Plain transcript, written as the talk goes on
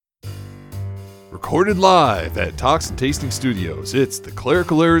Recorded live at Talks and Tasting Studios, it's the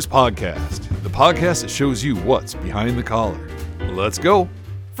Clerical Errors Podcast, the podcast that shows you what's behind the collar. Let's go.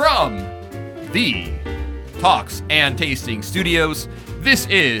 From the Talks and Tasting Studios, this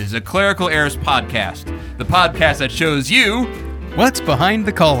is a Clerical Errors Podcast, the podcast that shows you what's behind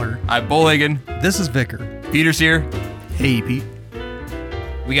the collar. I'm Bullhagen. This is Vicar. Peter's here. Hey, Pete.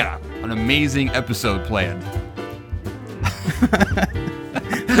 We got an amazing episode planned.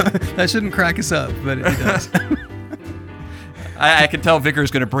 That shouldn't crack us up, but it does. I can tell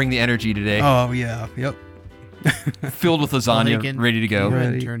Vicar's going to bring the energy today. Oh, yeah. Yep. Filled with lasagna, ready to go.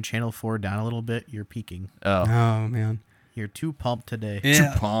 Ready. Turn channel 4 down a little bit. You're peaking. Oh, man. You're too pumped today.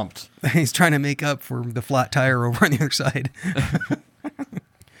 Yeah. Too pumped. He's trying to make up for the flat tire over on the other side.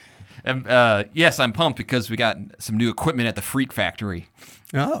 And, yes, I'm pumped because we got some new equipment at the Freak Factory.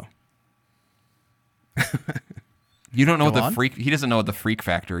 Oh. You don't know what the on. Freak... He doesn't know what the Freak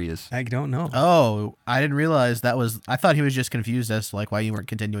Factory is. I don't know. Oh, I didn't realize that was... I thought he was just confused as to like why you weren't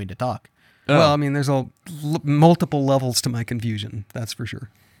continuing to talk. Well, I mean, there's multiple levels to my confusion, that's for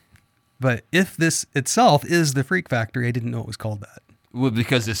sure. But if this itself is the Freak Factory, I didn't know it was called that. Well,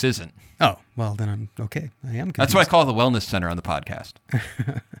 because this isn't. Oh, well, then I'm okay. I am confused. That's what I call the Wellness Center on the podcast.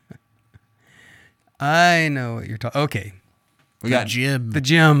 I know what you're talking... Okay. We got gym. The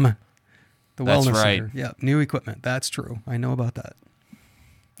gym. The That's wellness right. center. Yeah, new equipment. That's true. I know about that.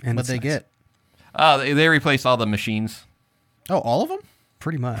 And What'd they get? They replaced all the machines. Oh, all of them?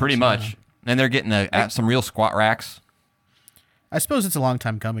 Pretty much. Pretty much. And they're getting some real squat racks. I suppose it's a long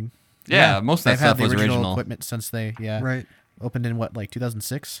time coming. Yeah, most of that They've stuff had was the original. equipment since they Right. opened in what, like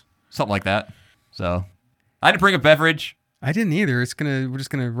 2006? Something like that. So, I didn't bring a beverage. I didn't either. We're just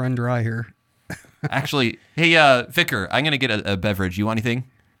gonna run dry here. Actually, hey, Vicar, I'm going to get a beverage. You want anything?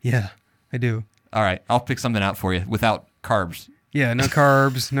 Yeah, I do. All right, I'll pick something out for you without carbs. Yeah, no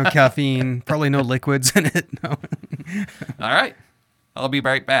carbs, no caffeine, probably no liquids in it. No. All right, I'll be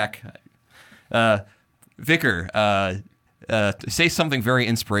right back. Vicar, say something very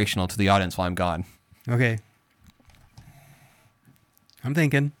inspirational to the audience while I'm gone. Okay. I'm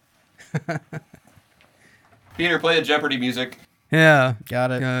thinking. Peter, play the Jeopardy music. Yeah.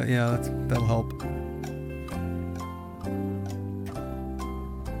 Got it. Yeah, that'll help.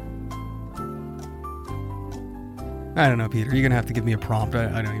 I don't know, Peter. You're going to have to give me a prompt.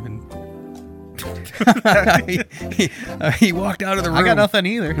 I don't even... he walked out of the room. I got nothing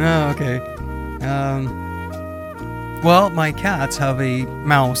either. Oh, okay. Well, my cats have a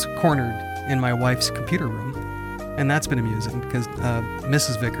mouse cornered in my wife's computer room, and that's been amusing because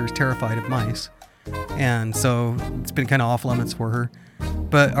Mrs. Vickers is terrified of mice, and so it's been kind of off limits for her.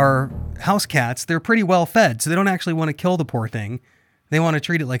 But our house cats, they're pretty well fed, so they don't actually want to kill the poor thing. They want to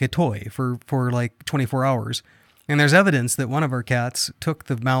treat it like a toy for like 24 hours. And there's evidence that one of our cats took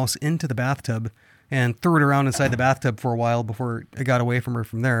the mouse into the bathtub and threw it around inside the bathtub for a while before it got away from her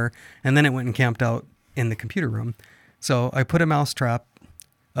from there. And then it went and camped out in the computer room. So I put a mouse trap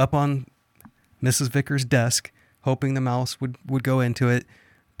up on Mrs. Vickers' desk, hoping the mouse would go into it.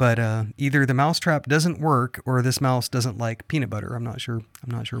 But either the mouse trap doesn't work or this mouse doesn't like peanut butter. I'm not sure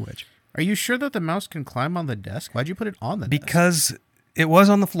which. Are you sure that the mouse can climb on the desk? Why'd you put it on the desk? Because it was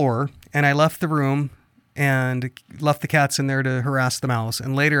on the floor, and I left the room and left the cats in there to harass the mouse.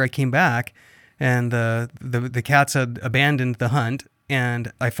 And later I came back, and the cats had abandoned the hunt,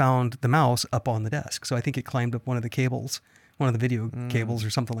 and I found the mouse up on the desk. So I think it climbed up one of the cables, one of the video cables or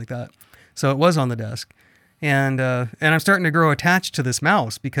something like that. So it was on the desk. And I'm starting to grow attached to this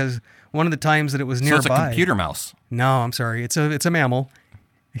mouse because one of the times that it was nearby... So it's a computer mouse. No, I'm sorry. It's a mammal.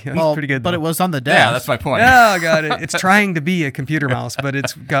 Yeah, well, it's pretty good. But though. it was on the desk. Yeah, that's my point. Yeah, I got it. It's trying to be a computer mouse, but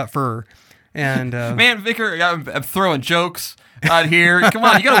it's got fur. And man, Vicar, I'm throwing jokes out here. Come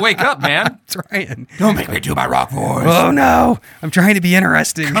on, you got to wake up, man. trying. Don't make me do my rock voice. Oh, no. I'm trying to be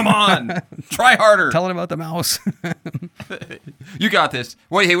interesting. Come on. Try harder. Telling about the mouse. You got this.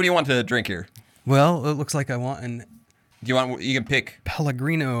 Wait, hey, what do you want to drink here? Well, it looks like I want an You can pick.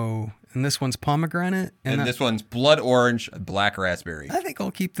 Pellegrino, and this one's pomegranate. And this one's blood orange, black raspberry. I think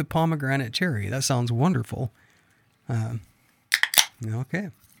I'll keep the pomegranate cherry. That sounds wonderful. Okay.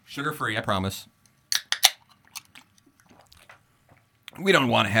 Sugar-free, I promise. We don't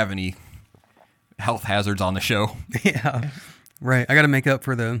want to have any health hazards on the show. Yeah. Right. I got to make up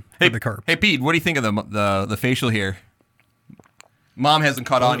for the carb. Hey, Pete, what do you think of the facial here? Mom hasn't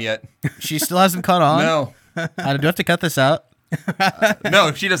caught on yet. She still hasn't caught on? No. Do I have to cut this out?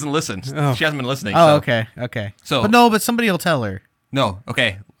 No, she doesn't listen. Oh. She hasn't been listening. Oh, so. okay. So- But somebody will tell her. No,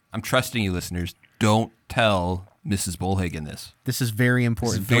 okay. I'm trusting you, listeners. Don't tell Mrs. Bullhagen this. This is very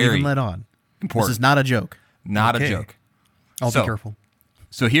important. This is Don't very even let on. Important. This is not a joke. Not Okay. a joke. I'll So- be careful.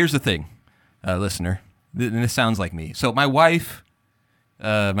 So here's the thing. listener, and this sounds like me. So my wife,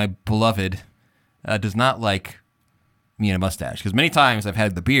 my beloved, does not like me in a mustache because many times I've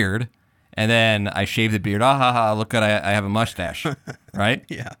had the beard and then I shave the beard. Ah, ha, ha, look good, I have a mustache, right?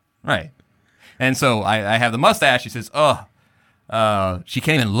 Yeah. Right. And so I have the mustache. She says, she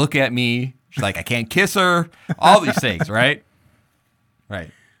can't even look at me. She's like, I can't kiss her. All these things, right? Right.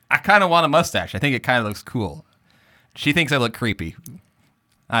 I kind of want a mustache. I think it kind of looks cool. She thinks I look creepy.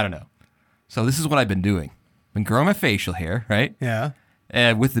 I don't know. So this is what I've been doing. I've been growing my facial hair, right? Yeah.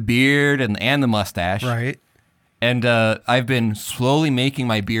 With the beard and the mustache. Right. And I've been slowly making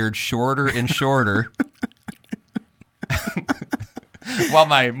my beard shorter and shorter while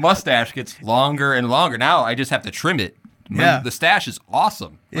my mustache gets longer and longer. Now I just have to trim it. Yeah. The stash is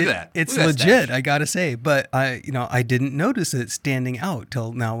awesome. Look at that. It's Look at that legit, stash. I gotta say. But I didn't notice it standing out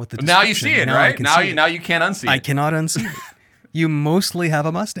till now with the Now you description. see it, Now I right? can Now see you it. now you can't unsee I it. cannot unsee it. You mostly have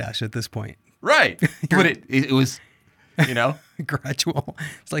a mustache at this point. Right. But it was, Gradual.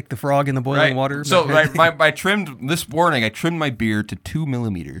 It's like the frog in the boiling right. water. So but- I trimmed this morning. I trimmed my beard to 2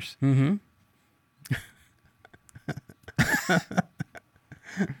 millimeters. Mm-hmm.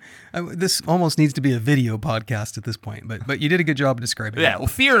 This almost needs to be a video podcast at this point, but you did a good job of describing Yeah. it. Well,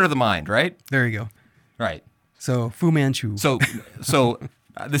 fear of the mind, right? There you go. Right. So Fu Manchu. So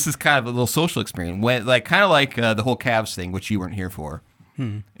this is kind of a little social experience. When kind of like the whole calves thing, which you weren't here for.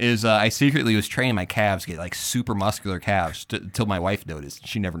 Is I secretly was training my calves to get like super muscular calves until my wife noticed.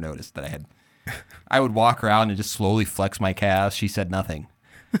 She never noticed that I had. I would walk around and just slowly flex my calves. She said nothing.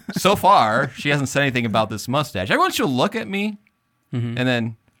 So far, she hasn't said anything about this mustache. Everyone should look at me, and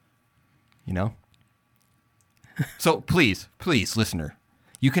then, So please, listener,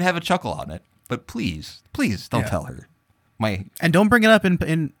 you can have a chuckle on it, but please don't tell her. And don't bring it up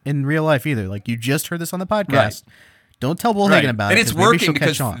in real life either. Like, you just heard this on the podcast. Right. Don't tell Bullhagen about and it. it's 'cause maybe working she'll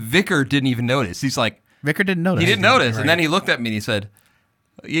because catch on. Vicar didn't even notice. He's like, Vicar didn't notice. he didn't notice, Right. and then he looked at me and he said,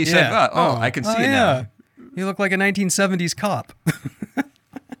 I can see it now. You look like a 1970s cop.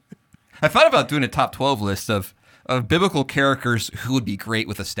 I thought about doing a top 12 list of biblical characters who would be great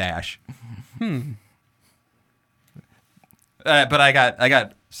with a stash. But I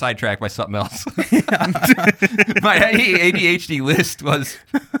got sidetracked by something else. My ADHD list was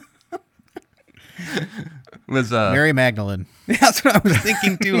Mary Magdalene. That's what I was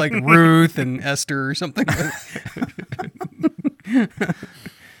thinking too, like Ruth and Esther or something.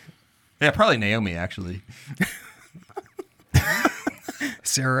 yeah, probably Naomi actually.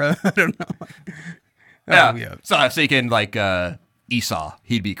 Sarah, I don't know. Yeah. So I was thinking like Esau,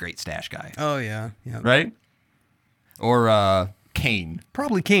 he'd be a great stash guy, Oh yeah. right? Or Cain.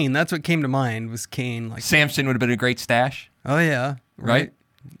 Probably Cain. That's what came to mind was Cain. Like, Samson would have been a great stash, oh yeah, right?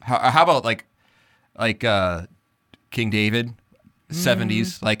 How about like King David,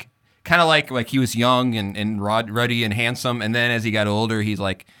 70s, like kind of like he was young and ruddy and handsome, and then as he got older, he's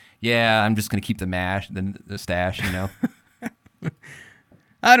like, yeah, I'm just gonna keep the stash,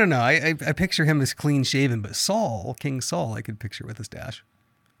 I don't know. I picture him as clean shaven, but King Saul, I could picture with a stash.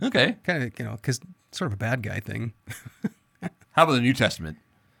 Okay. Kind of, because sort of a bad guy thing. How about the New Testament?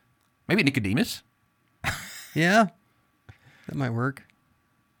 Maybe Nicodemus. Yeah, that might work.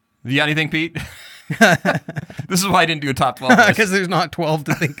 You got anything, Pete? This is why I didn't do a top 12 list. Because there's not 12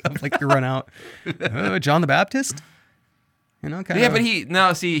 to think of, like you run out. John the Baptist? Kind of. Yeah, but he'd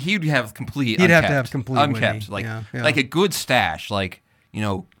have complete. He'd have unkept, to have complete unkept, Winnie. like Yeah. like a good stash, like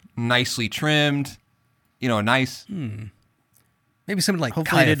nicely trimmed, nice. Maybe something like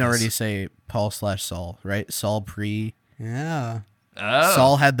Hopefully, I didn't Caiaphas. already say Paul/Saul, right? Saul pre. Yeah. Oh.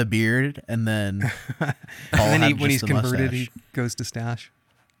 Saul had the beard, and then Paul And then had when he's just the converted, mustache. he goes to stash.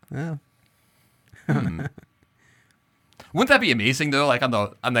 Yeah. Wouldn't that be amazing though? Like on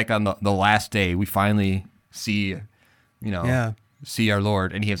the last day, we finally see, see our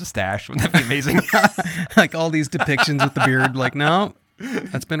Lord, and he has a stash. Wouldn't that be amazing? Like all these depictions with the beard. Like, no,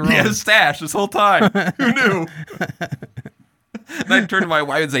 that's been wrong. He has a stash this whole time. Who knew? And I turn to my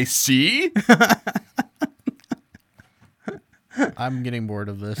wife and say, "See." I'm getting bored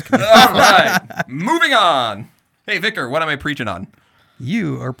of this. All right, moving on. Hey, Vicar, what am I preaching on?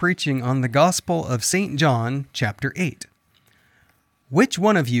 You are preaching on the Gospel of St. John, chapter 8. Which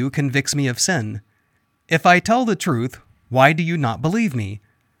one of you convicts me of sin? If I tell the truth, why do you not believe me?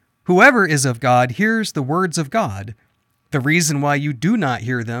 Whoever is of God hears the words of God. The reason why you do not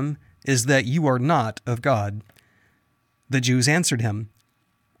hear them is that you are not of God. The Jews answered him,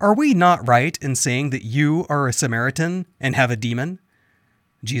 Are we not right in saying that you are a Samaritan and have a demon?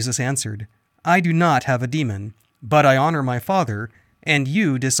 Jesus answered, I do not have a demon, but I honor my Father, and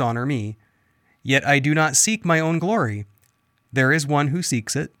you dishonor me. Yet I do not seek my own glory. There is one who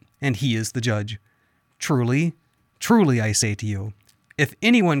seeks it. and he is the judge. Truly, truly I say to you, if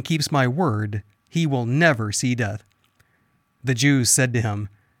anyone keeps my word, he will never see death." The Jews said to him,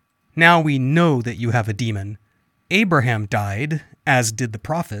 "Now we know that you have a demon. Abraham died, as did the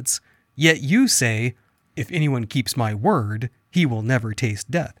prophets, yet you say, 'If anyone keeps my word, he will never taste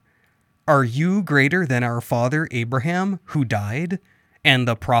death.' Are you greater than our father Abraham, who died, and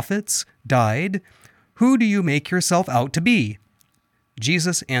the prophets died? Who do you make yourself out to be?"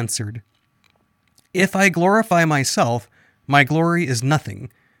 Jesus answered, "If I glorify myself, my glory is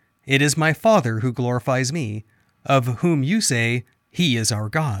nothing. It is my Father who glorifies me, of whom you say, 'He is our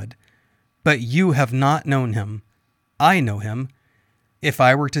God.' But you have not known him. I know him. If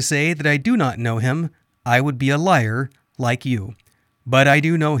I were to say that I do not know him, I would be a liar like you. But I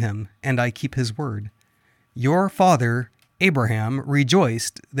do know him, and I keep his word. Your father, Abraham,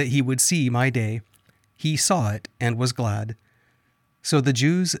 rejoiced that he would see my day. He saw it and was glad." So the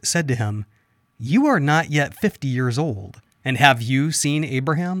Jews said to him, "You are not yet 50 years old, and have you seen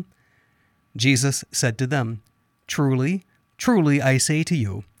Abraham?" Jesus said to them, "Truly, truly I say to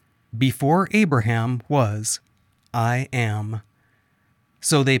you, before Abraham was, I am."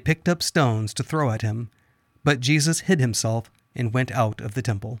 So they picked up stones to throw at him, but Jesus hid himself and went out of the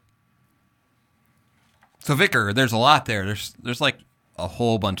temple. So, Vicar, there's a lot there. There's like a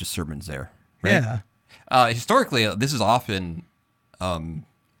whole bunch of sermons there. Right? Yeah. Historically, this is often a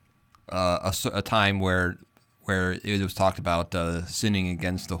time where it was talked about sinning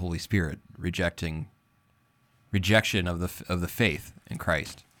against the Holy Spirit, rejection of the faith in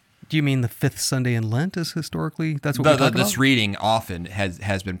Christ. Do you mean the fifth Sunday in Lent is historically? That's what we talk about? This reading often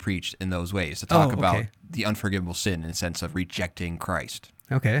has been preached in those ways to talk about the unforgivable sin in the sense of rejecting Christ.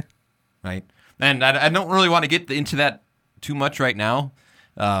 Okay. Right? And I don't really want to get into that too much right now.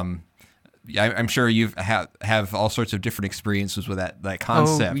 I'm sure you have all sorts of different experiences with that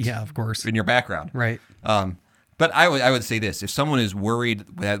concept. Oh, yeah, of course. In your background. Right. But I would say this: if someone is worried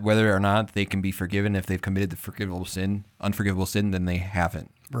that whether or not they can be forgiven if they've committed the unforgivable sin, then they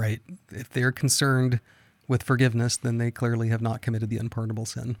haven't. Right. If they're concerned with forgiveness, then they clearly have not committed the unpardonable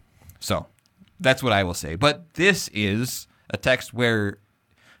sin. So that's what I will say. But this is a text where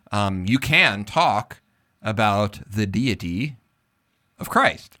you can talk about the deity of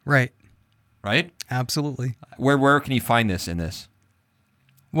Christ. Right. Right? Absolutely. Where can you find this in this?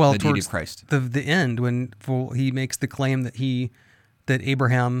 Well, the deity towards of Christ. the end, when he makes the claim that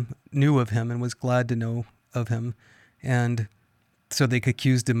Abraham knew of him and was glad to know of him, and so they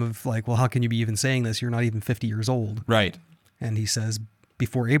accused him of like, well, how can you be even saying this? You're not even 50 years old. Right. And he says,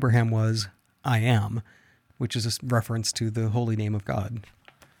 before Abraham was, I am, which is a reference to the holy name of God.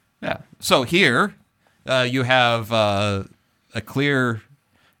 Yeah. So here you have a clear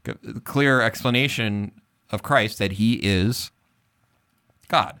explanation of Christ that he is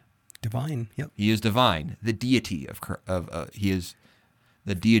God. Divine. Yep. He is divine. The deity he is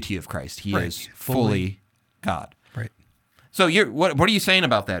the deity of Christ. He is fully God. Right. So what are you saying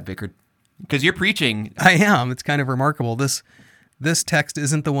about that, Vicar? Because you're preaching. I am. It's kind of remarkable. This text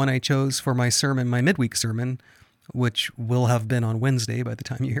isn't the one I chose for my sermon, my midweek sermon, which will have been on Wednesday by the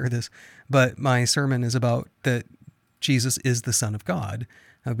time you hear this. But my sermon is about that Jesus is the Son of God.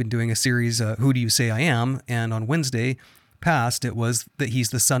 I've been doing a series, Who Do You Say I Am? And on Wednesday past, it was that he's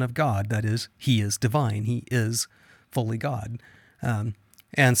the Son of God. That is, he is divine. He is fully God.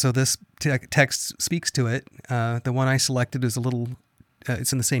 And so this text speaks to it. The one I selected is a little,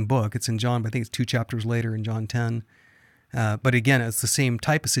 it's in the same book. It's in John, but I think it's 2 chapters later in John 10. But again, it's the same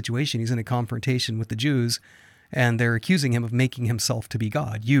type of situation. He's in a confrontation with the Jews, and they're accusing him of making himself to be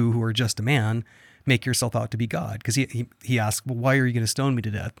God. You, who are just a man, make yourself out to be God. Because he asks, well, why are you going to stone me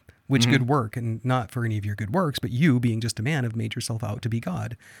to death? Which good work? And not for any of your good works, but you, being just a man, have made yourself out to be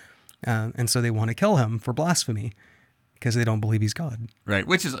God. And so they want to kill him for blasphemy because they don't believe he's God. Right,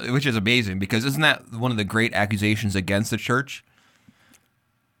 which is amazing, because isn't that one of the great accusations against the church?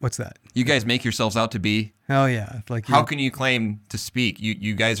 What's that? You guys make yourselves out to be. Oh yeah, like how can you claim to speak?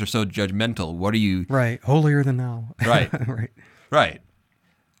 You guys are so judgmental. What are you? Right, holier than thou. Right, right.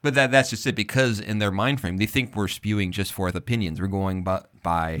 But that's just it, because in their mind frame, they think we're spewing just forth opinions. We're going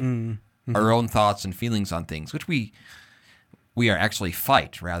by our own thoughts and feelings on things, which we are actually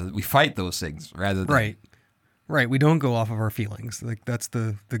we fight those things rather than Right. We don't go off of our feelings. Like that's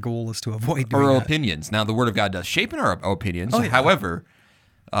the goal is to avoid doing our that. opinions. Now, the Word of God does shape in our opinions. Oh, yeah. However,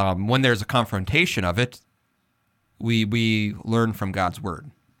 when there's a confrontation of it, we learn from God's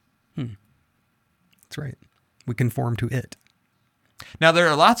Word. That's right. We conform to it. Now, there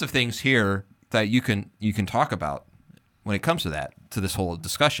are lots of things here that you can talk about when it comes to this whole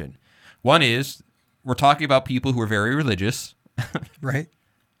discussion. One is we're talking about people who are very religious. Right.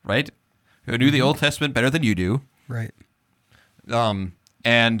 right? Who knew the Old Testament better than you do. Right.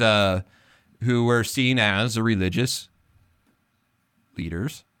 And who were seen as religious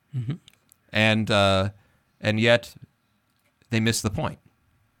leaders, and yet they missed the point.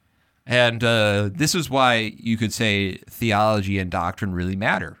 And this is why you could say theology and doctrine really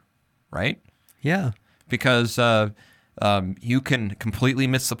matter, right? Yeah. Because you can completely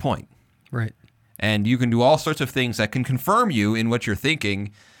miss the point. Right. And you can do all sorts of things that can confirm you in what you're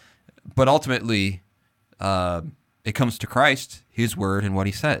thinking, but ultimately it comes to Christ, his word, and what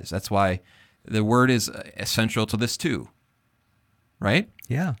he says. That's why the word is essential to this too, right?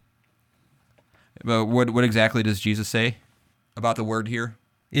 Yeah. But what exactly does Jesus say about the word here?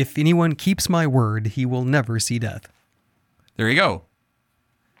 If anyone keeps my word, he will never see death. There you go.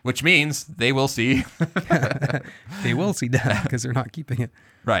 Which means they will see. They will see death because they're not keeping it.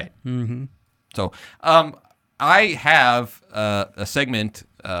 Right. Mm-hmm. So I have a segment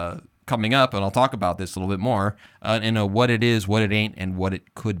coming up, and I'll talk about this a little bit more, in a what it is, what it ain't, and what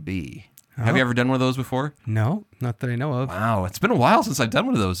it could be. Have you ever done one of those before? No, not that I know of. Wow, it's been a while since I've done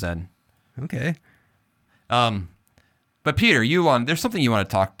one of those then. Okay. But Peter, there's something you want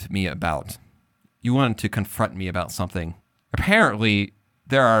to talk to me about. You wanted to confront me about something. Apparently,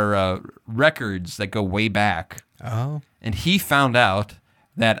 there are records that go way back. Oh. And he found out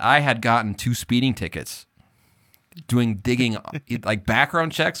that I had gotten 2 speeding tickets digging like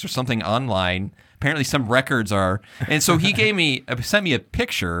background checks or something online. Apparently some records are. And so he sent me a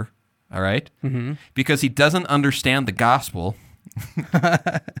picture, all right? Mm-hmm. Because he doesn't understand the gospel.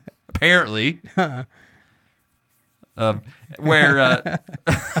 Apparently. Where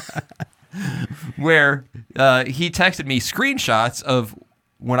he texted me screenshots of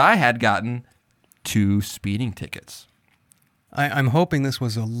when I had gotten 2 speeding tickets. I'm hoping this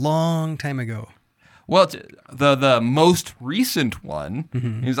was a long time ago. Well, the most recent one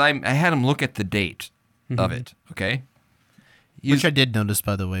is I had him look at the date of it, okay? Which I did notice,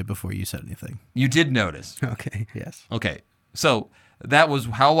 by the way, before you said anything. You did notice. Okay. Yes. Okay. So that was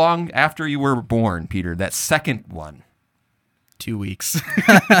how long after you were born, Peter? That second one? 2 weeks.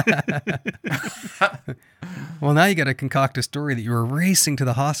 Well, now you got to concoct a story that you were racing to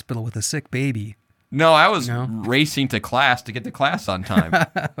the hospital with a sick baby. No, I was racing to class to get to class on time.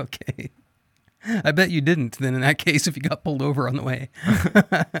 Okay. I bet you didn't then in that case if you got pulled over on the way.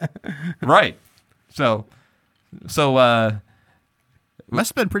 Right. So Must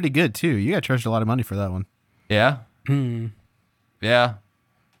have been pretty good, too. You got charged a lot of money for that one. yeah. Yeah.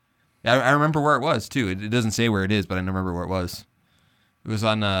 I remember where it was, too. It doesn't say where it is, but I remember where it was. It was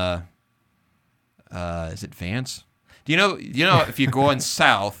on, is it Vance? Do you know if you're going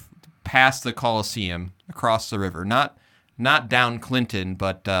south past the Coliseum, across the river, not down Clinton,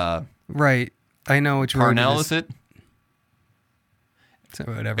 but Right. I know which road Parnell, it is it? So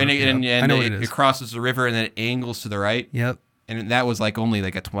whatever. And I know what it it is. crosses the river and then it angles to the right. Yep. And that was like only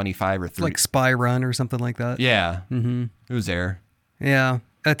like a 25 or 30. Like Spy Run or something like that. Yeah. Mm-hmm. It was there. Yeah.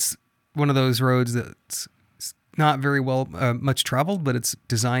 That's one of those roads that's not very well much traveled, but it's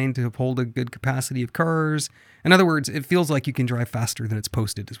designed to hold a good capacity of cars. In other words, it feels like you can drive faster than it's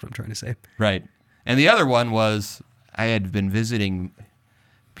posted, is what I'm trying to say. Right. And the other one was I had been visiting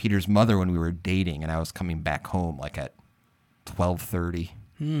Peter's mother when we were dating, and I was coming back home like at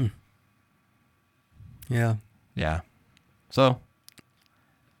 12:30. Yeah. Yeah. So,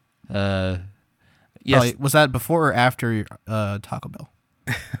 yes. Oh, was that before or after Taco Bell?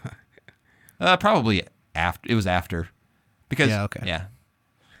 Probably after. It was after. Because, Yeah, okay. Yeah.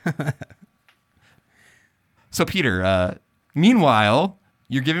 So, Peter, meanwhile,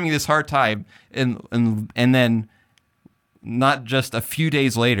 you're giving me this hard time, and then not just a few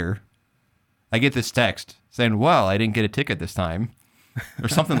days later, I get this text saying, well, I didn't get a ticket this time, or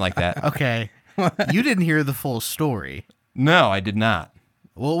something like that. Okay. You didn't hear the full story. No, I did not.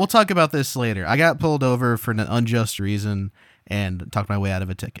 Well, we'll talk about this later. I got pulled over for an unjust reason and talked my way out of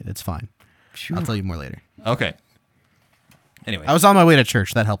a ticket. It's fine. Sure. I'll tell you more later. Okay. Anyway. I was on my way to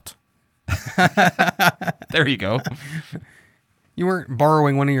church. That helped. There you go. You weren't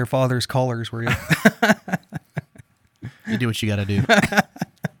borrowing one of your father's collars, were you? You do what you got to do.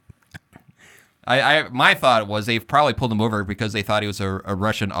 My thought was they probably pulled him over because they thought he was a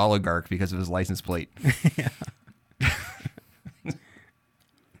Russian oligarch because of his license plate. Yeah.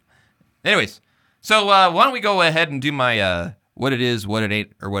 Anyways, so why don't we go ahead and do my what it is, what it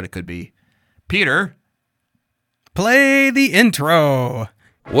ain't, or what it could be. Peter. Play the intro.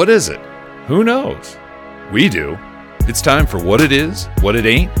 What is it? Who knows? We do. It's time for what it is, what it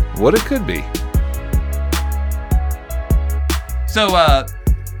ain't, what it could be. So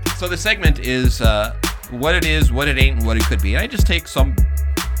the segment is what it is, what it ain't, and what it could be. And I just take some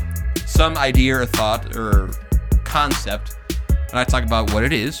some idea or thought or concept, and I talk about what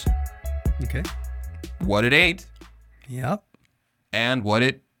it is, Okay. what it ain't, Yep. and what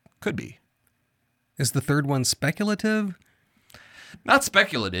it could be. Is the third one speculative? Not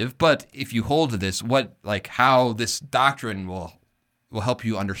speculative, but if you hold to this, how this doctrine will help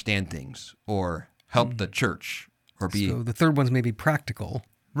you understand things or help the church or be So the third one's maybe practical.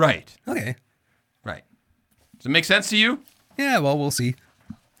 right. Okay. Right. Does it make sense to you? Yeah, well, we'll see.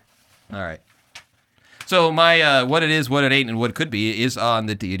 All right. So my what it is, what it ain't, and what it could be is on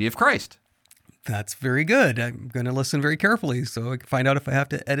the deity of Christ. That's very good. I'm going to listen very carefully so I can find out if I have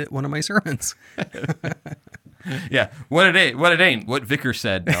to edit one of my sermons. Yeah. What it ain't, what Vicar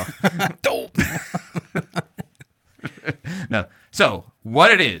said. No. Don't. No. So,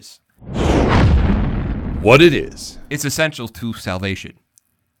 what it is. What it is. It's essential to salvation.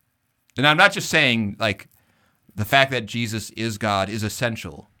 And I'm not just saying, the fact that Jesus is God is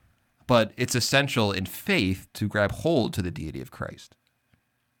essential, but it's essential in faith to grab hold to the deity of Christ.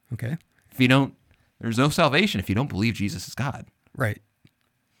 Okay. If you don't, there's no salvation if you don't believe Jesus is God. Right.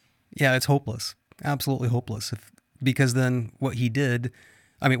 Yeah, it's hopeless. Absolutely hopeless. Because then what he did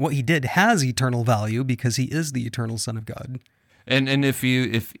has eternal value because he is the eternal Son of God. And if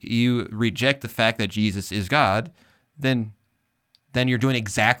you reject the fact that Jesus is God, then you're doing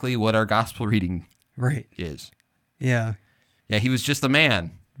exactly what our gospel reading Right. is. Yeah. Yeah, he was just a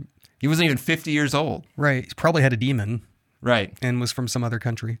man. He wasn't even 50 years old. Right. He probably had a demon Right. and was from some other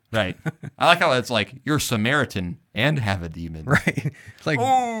country. Right. I like how it's like you're Samaritan and have a demon. Right. It's like,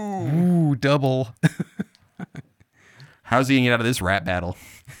 ooh, double. How's he gonna get out of this rap battle?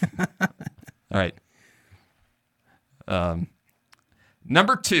 All right.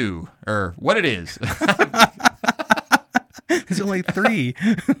 Number 2, or what it is. There's only 3.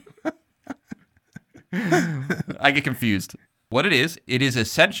 I get confused. What it is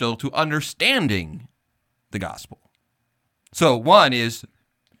essential to understanding the gospel. So 1 is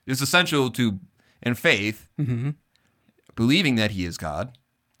essential to, in faith, believing that he is God.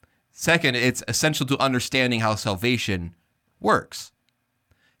 2nd, it's essential to understanding how salvation works.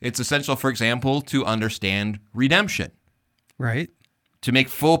 It's essential, for example, to understand redemption. Right. To make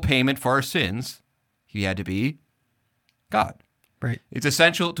full payment for our sins, he had to be God. Right. It's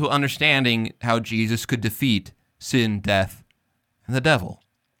essential to understanding how Jesus could defeat sin, death, and the devil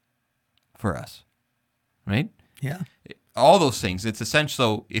for us. Right? Yeah. All those things. It's essential.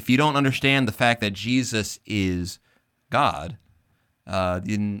 So if you don't understand the fact that Jesus is God,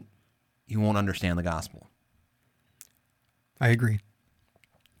 then you won't understand the gospel. I agree.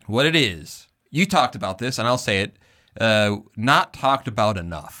 What it is, you talked about this, and I'll say it, not talked about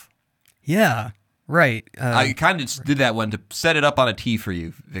enough. Yeah. Right. I kind of just did that one to set it up on a tee for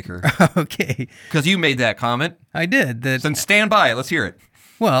you, Vicar. Okay. Because you made that comment. I did. Then stand by it. Let's hear it.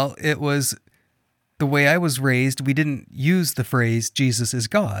 Well, it was the way I was raised. We didn't use the phrase Jesus is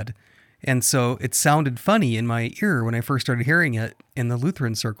God. And so it sounded funny in my ear when I first started hearing it in the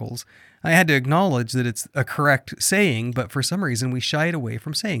Lutheran circles. I had to acknowledge that it's a correct saying, but for some reason we shied away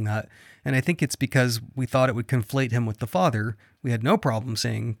from saying that. And I think it's because we thought it would conflate him with the Father. We had no problem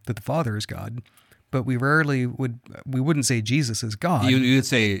saying that the Father is God, but we wouldn't say Jesus is God. You would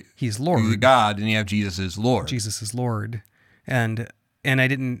say he's Lord. He's God, and you have Jesus is Lord. Jesus is Lord. And I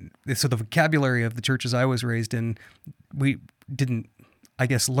didn't, so the vocabulary of the churches I was raised in, we didn't, I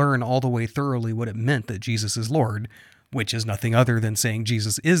guess, learn all the way thoroughly what it meant that Jesus is Lord, which is nothing other than saying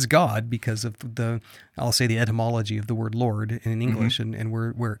Jesus is God because of the etymology of the word Lord in English and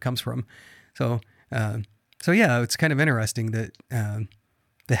where it comes from. So yeah, it's kind of interesting that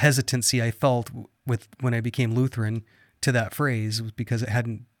the hesitancy I felt with when I became Lutheran to that phrase was because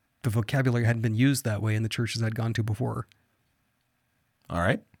the vocabulary hadn't been used that way in the churches I'd gone to before. All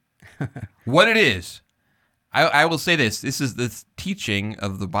right. What it is, I will say this. This is the teaching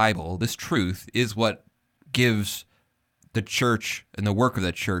of the Bible. This truth is what gives the church and the work of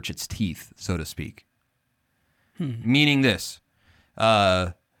the church its teeth, so to speak. Meaning this,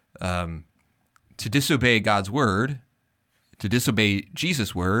 to disobey God's word, to disobey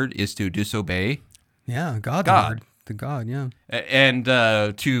Jesus' word is to disobey God's God. word. The God, yeah. And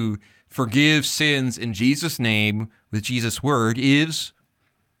to forgive sins in Jesus' name with Jesus' word is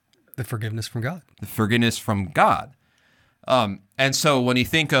the forgiveness from God. The forgiveness from God. And so when you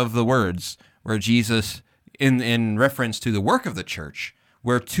think of the words where Jesus, in reference to the work of the church,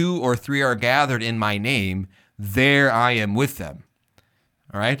 where 2 or 3 are gathered in my name, there I am with them.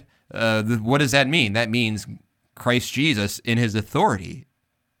 All right? What does that mean? That means Christ Jesus in his authority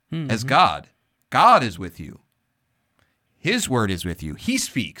as God. God is with you. His word is with you. He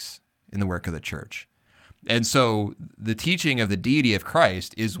speaks in the work of the church. And so the teaching of the deity of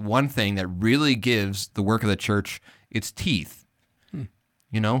Christ is one thing that really gives the work of the church its teeth.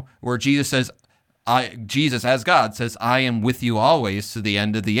 Where Jesus says, Jesus as God says, I am with you always to the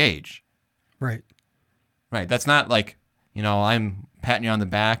end of the age. Right. Right. That's not like, I'm patting you on the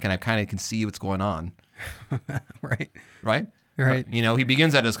back and I kind of can see what's going on. Right. Right? Right. He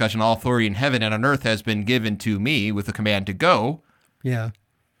begins that discussion, all authority in heaven and on earth has been given to me with the command to go. Yeah.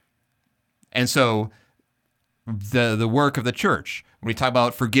 And so the work of the church, when we talk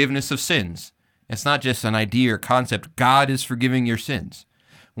about forgiveness of sins, it's not just an idea or concept. God is forgiving your sins.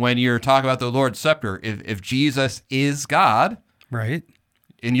 When you're talking about the Lord's Supper, if Jesus is God, right,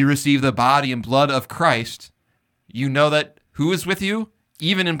 and you receive the body and blood of Christ, you know that who is with you,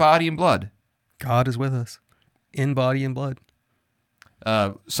 even in body and blood? God is with us, in body and blood.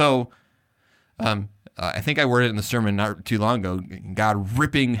 I think I worded it in the sermon not too long ago, God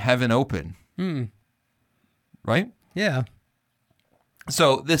ripping heaven open. Right? Yeah.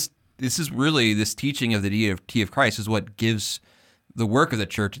 So this is really, this teaching of the deity of Christ is what gives the work of the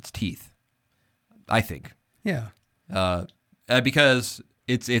church its teeth, I think. Yeah. Because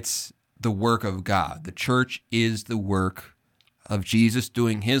it's the work of God. The church is the work of Jesus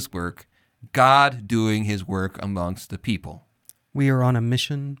doing his work, God doing his work amongst the people. We are on a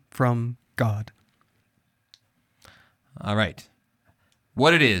mission from God. All right.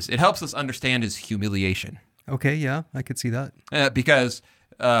 What it is, it helps us understand his humiliation. Okay, yeah, I could see that. Because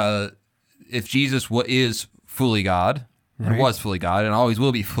if Jesus is fully God, and was fully God, and always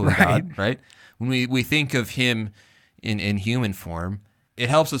will be fully God, right? When we think of him in human form, it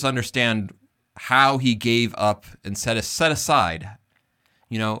helps us understand how he gave up and set aside.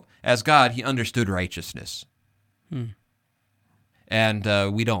 As God, he understood righteousness.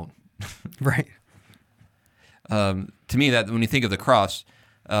 And we don't. Right. To me, that when you think of the cross,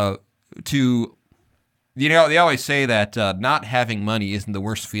 they always say that not having money isn't the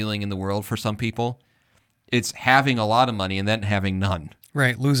worst feeling in the world for some people. It's having a lot of money and then having none.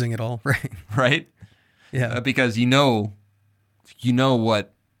 Right, losing it all. Right. Right? Yeah. Because you know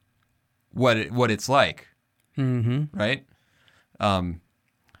what it's like. Mm-hmm. Right?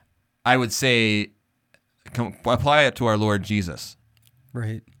 I would say apply it to our Lord Jesus.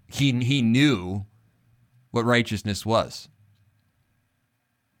 Right. He knew what righteousness was.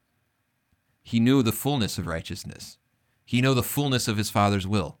 He knew the fullness of righteousness. He knew the fullness of his Father's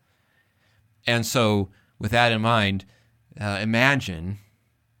will. And so, with that in mind, imagine,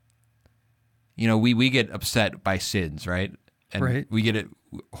 we get upset by sins, right? And right. We get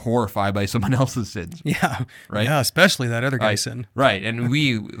horrified by someone else's sins. Yeah. Right? Yeah, especially that other guy's sin. Right. And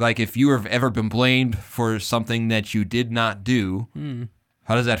if you have ever been blamed for something that you did not do,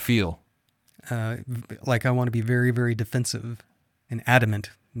 how does that feel? Like I want to be very, very defensive and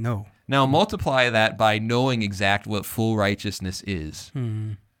adamant. No. Now multiply that by knowing exactly what full righteousness is.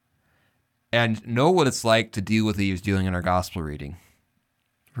 And know what it's like to deal with what he was doing in our gospel reading.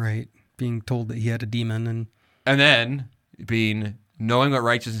 Right. Being told that he had a demon and then knowing what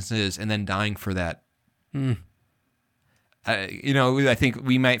righteousness is and then dying for that. I think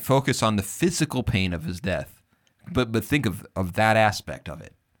we might focus on the physical pain of his death, but think of that aspect of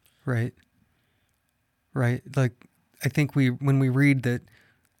it. Right. Right. Like, I think when we read that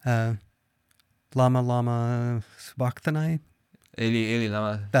Lama Lama Sabachthani, Eli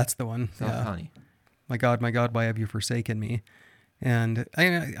Lama. That's the one. Yeah. My God, why have you forsaken me? And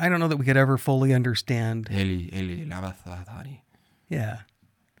I don't know that we could ever fully understand. Eli Lama Sabachthani. Yeah.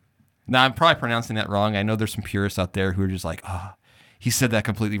 Now, I'm probably pronouncing that wrong. I know there's some purists out there who are just like, he said that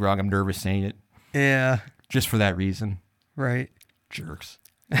completely wrong. I'm nervous saying it. Yeah. Just for that reason. Right. Jerks.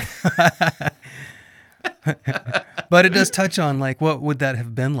 But it does touch on, like, what would that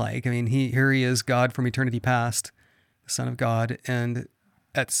have been like? I mean, here he is, God from eternity past, the Son of God, and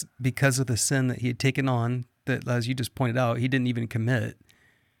that's because of the sin that he had taken on, that, as you just pointed out, he didn't even commit.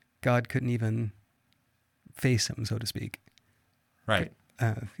 God couldn't even face him, so to speak. Right.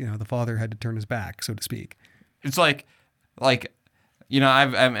 The Father had to turn his back, so to speak. It's like, I'm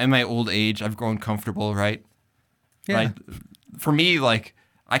in my old age, I've grown comfortable, right? Yeah. Right? For me,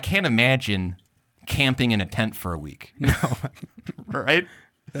 I can't imagine camping in a tent for a week. No. Right?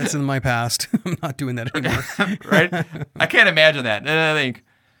 That's in my past. I'm not doing that anymore. Right? I can't imagine that. And I think,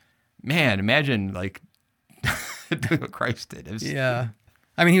 man, imagine doing what Christ did. Yeah.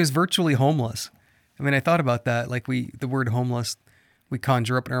 I mean, he was virtually homeless. I mean, I thought about that. Like the word homeless, we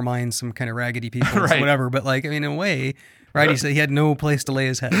conjure up in our minds some kind of raggedy people, right. Whatever. But in a way, right? He said he had no place to lay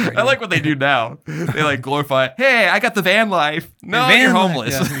his head. Right I like what they do now. They glorify, hey, I got the van life. No, you're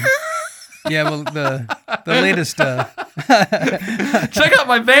homeless. Yeah, well, the latest Check out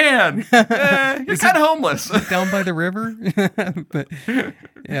my van. You're kind of homeless. down by the river, but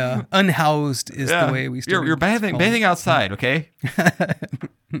yeah, unhoused is the way we started. You're bathing outside, okay?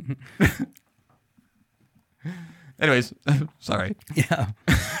 Anyways, sorry. Yeah.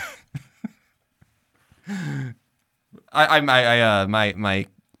 I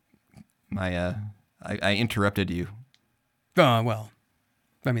interrupted you. Well,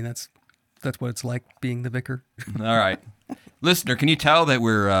 I mean that's what it's like being the vicar. All right, listener, can you tell that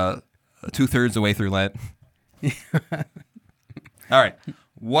we're 2/3 the way through Lent? All right,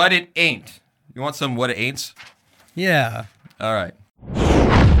 what it ain't. You want some what it ain'ts? Yeah. All right.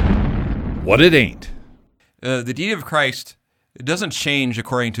 What it ain't. The Divinity of Christ, it doesn't change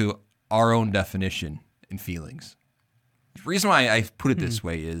according to our own definition and feelings. The reason why I put it this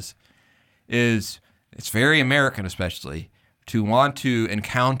way is it's very American, especially, to want to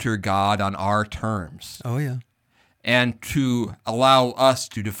encounter God on our terms. Oh yeah. And to allow us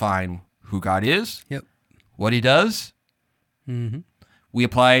to define who God is, Yep. what He does. Mm-hmm. We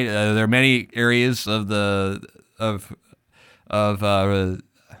apply. There are many areas of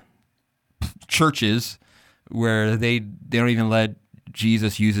churches where they don't even let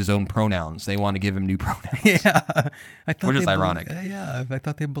Jesus use His own pronouns. They want to give Him new pronouns. Yeah. I thought Which is they ironic. Yeah, I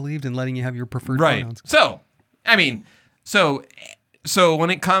thought they believed in letting you have your preferred Right. pronouns. So, I mean, so when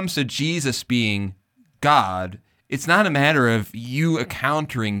it comes to Jesus being God, it's not a matter of you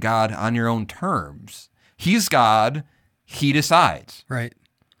encountering God on your own terms. He's God. He decides. Right.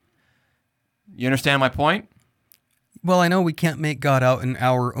 You understand my point? Well, I know we can't make God out in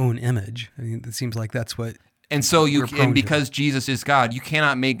our own image. I mean, it seems like that's what. And so We're prone and to because Jesus is God, you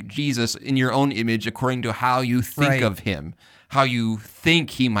cannot make Jesus in your own image according to how you think Right. of Him, how you think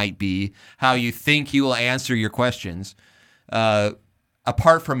He might be, how you think He will answer your questions,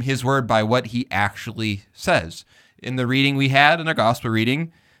 apart from His word by what He actually says. In the reading we had, in our gospel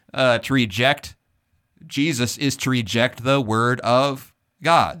reading, to reject Jesus is to reject the word of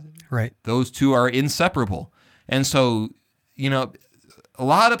God. Right. Those two are inseparable. And so, a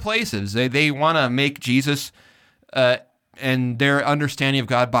lot of places, they want to make Jesus and their understanding of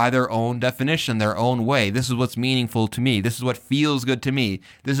God by their own definition, their own way. This is what's meaningful to me. This is what feels good to me.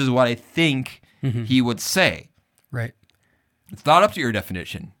 This is what I think He would say. Right. It's not up to your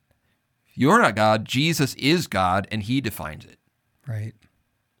definition. You're not God. Jesus is God, and He defines it. Right.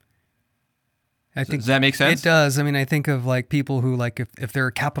 I think Does that make sense? It does. I mean, I think of like people who like if they're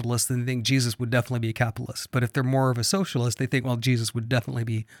a capitalist, then they think Jesus would definitely be a capitalist. But if they're more of a socialist, they think, well, Jesus would definitely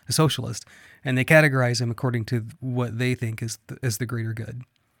be a socialist, and they categorize him according to what they think is the greater good.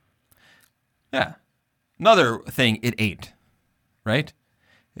 Yeah. Another thing, it ain't, right?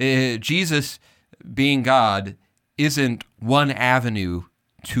 Jesus being God isn't one avenue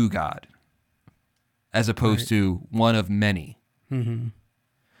to God, as opposed to one of many. Mm-hmm.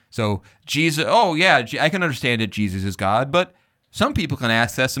 So Jesus, I can understand that Jesus is God, but some people can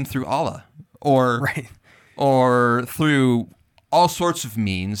access Him through Allah or through all sorts of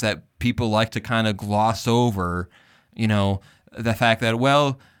means that people like to kind of gloss over, the fact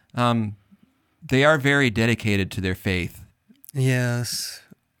that, they are very dedicated to their faith. Yes.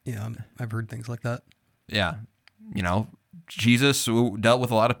 Yeah, I've heard things like that. Yeah. Jesus dealt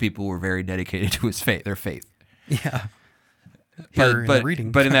with a lot of people who were very dedicated to their faith. Yeah.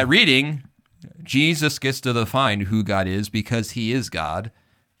 But in that reading, Jesus gets to define who God is because He is God,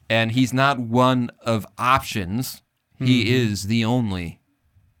 and He's not one of options. He is the only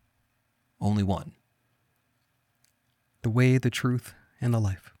one. The way, the truth, and the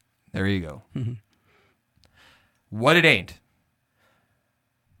life. There you go. What it ain't.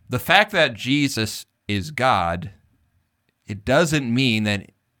 The fact that Jesus is God, it doesn't mean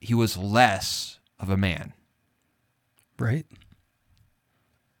that He was less of a man. Right.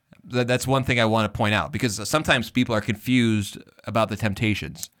 That's one thing I want to point out, because sometimes people are confused about the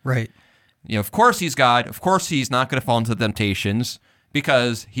temptations. Right. Of course He's God. Of course He's not going to fall into the temptations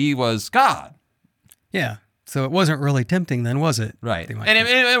because He was God. Yeah. So it wasn't really tempting then, was it? Right. And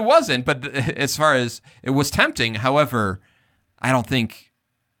it wasn't, but as far as it was tempting, however, I don't think,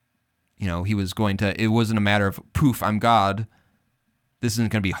 He was going to, it wasn't a matter of, poof, I'm God. This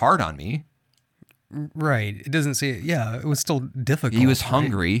isn't going to be hard on me. Right. It doesn't say, it was still difficult. He was right?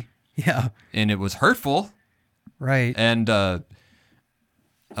 hungry. Yeah. And it was hurtful. Right. And, so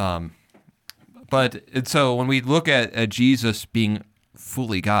when we look at Jesus being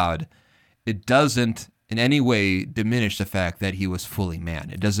fully God, it doesn't in any way diminish the fact that He was fully man.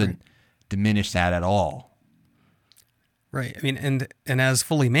 It doesn't diminish that at all. Right. I mean, and as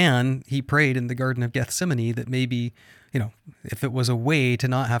fully man, he prayed in the Garden of Gethsemane that maybe, if it was a way to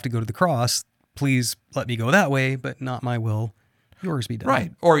not have to go to the cross, please let me go that way, but not my will, yours be done.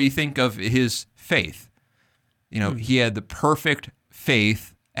 Right. Or you think of his faith. He had the perfect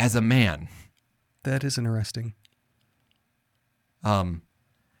faith as a man. That is interesting. And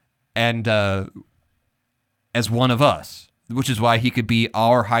as one of us, which is why he could be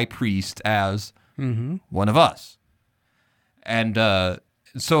our high priest as one of us. And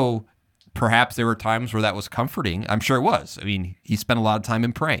so perhaps there were times where that was comforting. I'm sure it was. I mean, he spent a lot of time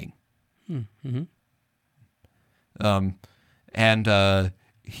in praying. Mm-hmm. And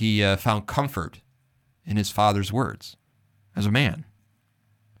he found comfort in his Father's words as a man.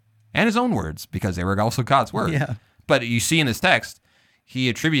 And his own words, because they were also God's words. Yeah. But you see in this text, he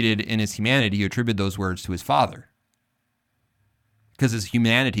attributed those words to his Father. Because his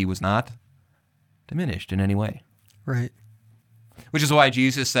humanity was not diminished in any way. Right. Which is why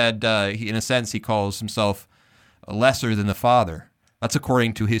Jesus said, in a sense, he calls himself lesser than the Father. That's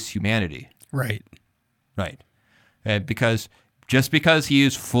according to his humanity. Right. Right. Because just because he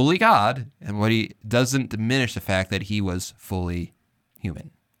is fully God, and what he doesn't diminish the fact that he was fully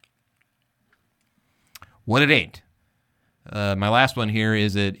human. What it ain't. My last one here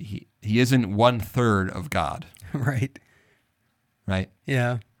is that he isn't 1/3 of God. Right. Right?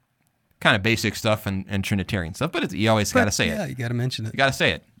 Yeah. Kind of basic stuff and Trinitarian stuff, but you always got to say it. Yeah, you got to mention it. You got to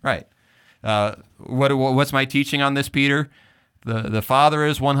say it. Right. What's my teaching on this, Peter? The Father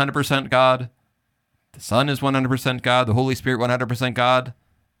is 100% God. The Son is 100% God. The Holy Spirit 100% God.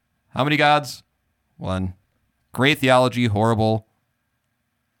 How many gods? One. Great theology, horrible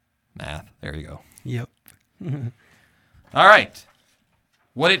math. There you go. Yep. All right.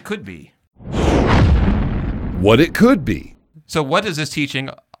 What it could be. What it could be. So what is this teaching,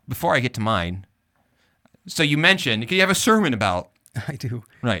 before I get to mine, so you mentioned, you have a sermon about. I do.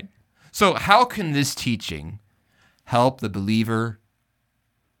 Right. So how can this teaching help the believer,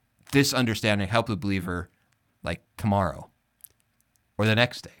 this understanding help the believer like tomorrow or the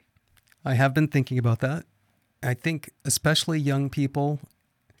next day? I have been thinking about that. I think especially young people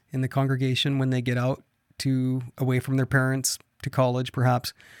in the congregation, when they get out away from their parents to college,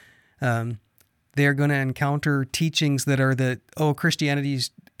 perhaps, they're going to encounter teachings that are that, Christianity's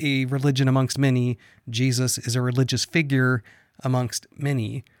a religion amongst many. Jesus is a religious figure amongst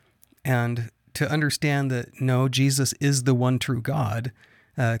many. And to understand that, no, Jesus is the one true God,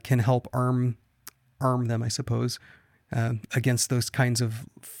 can help arm them, I suppose, against those kinds of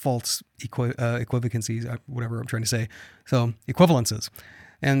false equivalencies, whatever I'm trying to say. So equivalences.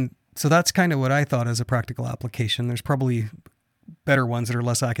 And so that's kind of what I thought as a practical application. There's probably better ones that are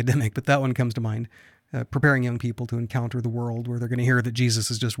less academic, but that one comes to mind. Preparing young people to encounter the world where they're going to hear that Jesus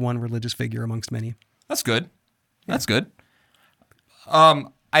is just one religious figure amongst many. That's good. That's good.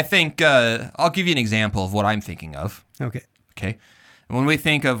 I think I'll give you an example of what I'm thinking of. Okay. Okay. And when we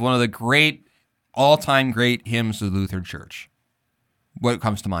think of one of the all-time great hymns of the Lutheran Church, what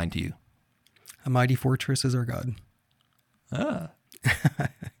comes to mind to you? A mighty fortress is our God.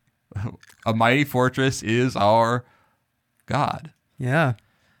 A mighty fortress is our God. Yeah.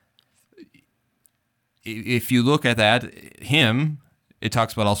 If you look at that hymn, it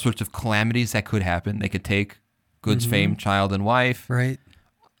talks about all sorts of calamities that could happen. They could take goods, fame, child, and wife. Right.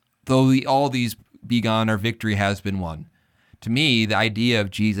 Though all these be gone, our victory has been won. To me, the idea of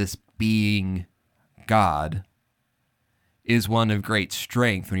Jesus being God is one of great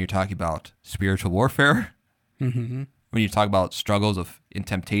strength when you're talking about spiritual warfare, when you talk about struggles in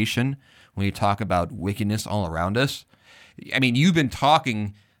temptation, when you talk about wickedness all around us. I mean, you've been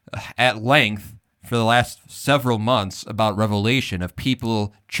talking at length for the last several months about Revelation of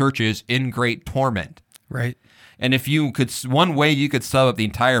people, churches in great torment. Right. And if you could, one way you could sum up the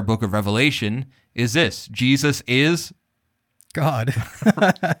entire book of Revelation is this: Jesus is God.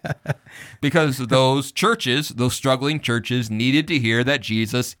 Because those churches, those struggling churches, needed to hear that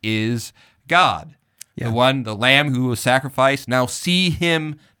Jesus is God. Yeah. The Lamb who was sacrificed. Now see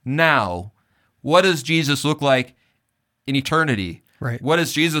him now. What does Jesus look like in eternity? Right. What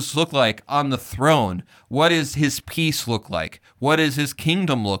does Jesus look like on the throne? What does his peace look like? What does his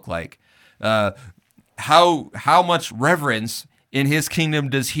kingdom look like? How much reverence in his kingdom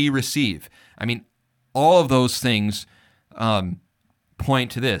does he receive? I mean, all of those things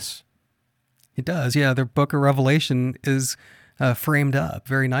point to this. It does, yeah. The book of Revelation is framed up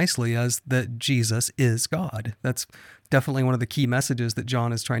very nicely as that Jesus is God. That's definitely one of the key messages that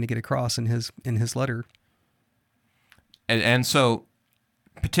John is trying to get across in his letter. And so,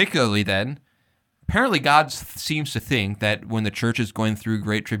 particularly then, apparently God seems to think that when the church is going through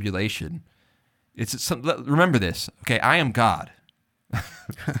great tribulation, Remember this, okay? I am God.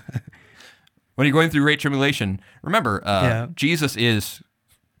 When you're going through great tribulation, remember, Jesus is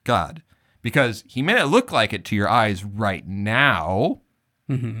God, because he may not look like it to your eyes right now.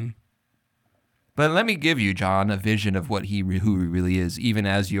 Mm-hmm. But let me give you, John, a vision of who he really is, even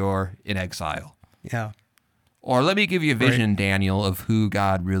as you're in exile. Yeah. Or let me give you a vision, Daniel, of who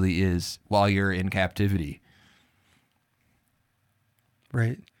God really is while you're in captivity.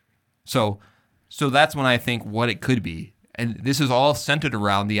 Right. So that's when I think what it could be. And this is all centered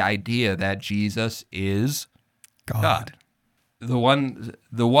around the idea that Jesus is God. The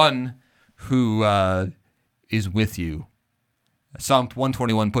one who is with you. Psalm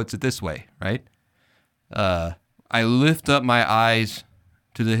 121 puts it this way, right? I lift up my eyes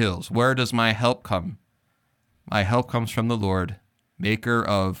to the hills. Where does my help come? My help comes from the Lord, maker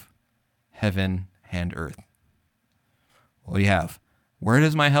of heaven and earth. Well, you have. Where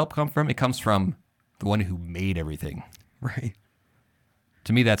does my help come from? It comes from the one who made everything. Right.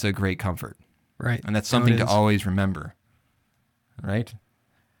 To me, that's a great comfort. Right. And that's something to always remember. Right?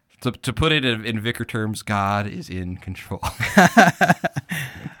 To put it in vicar terms, God is in control.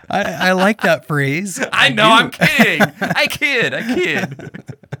 I like that phrase. I know, I'm kidding. I kid.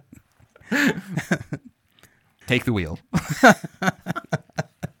 Take the wheel.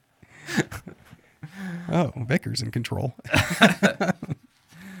 Oh, Vicar's in control.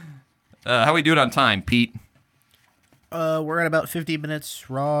 How we doing on time, Pete? We're at about 50 minutes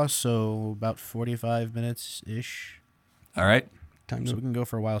raw, so about 45 minutes-ish. All right. So we can go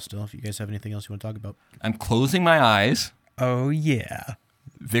for a while still if you guys have anything else you want to talk about. I'm closing my eyes. Oh, yeah.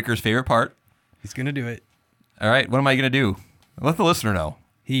 Vicar's favorite part. He's going to do it. All right. What am I going to do? Let the listener know.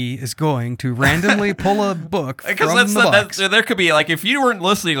 He is going to randomly pull a book from the box. There could be, like, if you weren't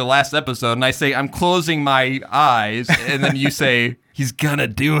listening to the last episode and I say, I'm closing my eyes, and then you say, he's going to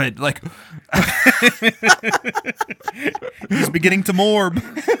do it. Like, he's beginning to morb.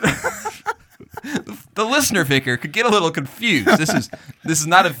 The listener, Vicar, could get a little confused. This is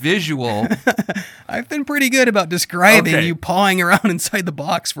not a visual. I've been pretty good about describing you pawing around inside the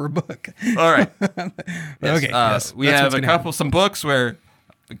box for a book. All right. Okay. Yes, we have some books where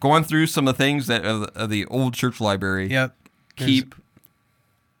going through some of the things that of the old church library. Yep. Keep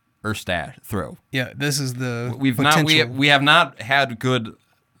or throw. Yeah. This is the we have not had good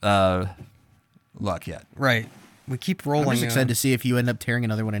luck yet. Right. We keep rolling. I'm just excited to see if you end up tearing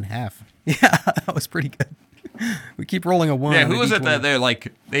another one in half. Yeah, that was pretty good. We keep rolling a 1. Yeah, who was it that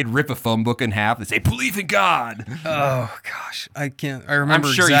they'd rip a phone book in half and say, believe in God? Oh, gosh. I can't. I remember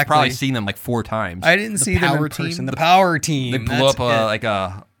I'm sure exactly. you've probably seen them like 4 times. I didn't see them in person. The Power Team. They blew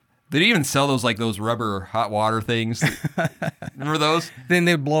up they even sell those rubber hot water things. Remember those? Then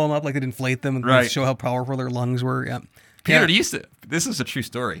they'd blow them up like they'd inflate them and show how powerful their lungs were. Yeah. Peter this is a true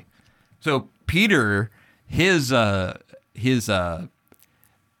story. So Peter, his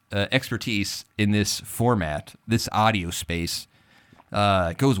expertise in this format, this audio space,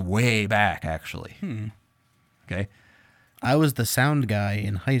 goes way back, actually. Okay. I was the sound guy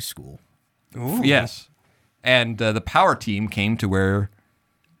in high school. Ooh. Yes. And the Power Team came to where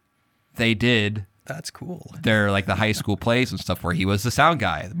they did. That's cool. Their the high school plays and stuff where he was the sound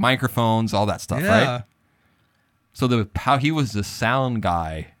guy, the microphones, all that stuff, right? So he was the sound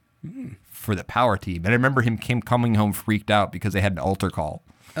guy for the Power Team. And I remember him coming home freaked out because they had an altar call.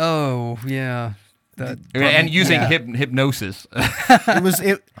 Oh, yeah. And using hypnosis.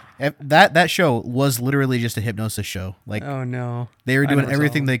 That show was literally just a hypnosis show. Oh no. They were doing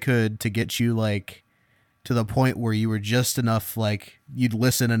everything they could to get you to the point where you were just enough you'd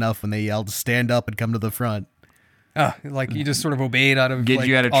listen enough when they yelled stand up and come to the front. You just sort of obeyed out of get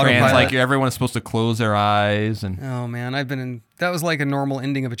you out of trance. Everyone's supposed to close their eyes and. Oh man, I've been in. That was like a normal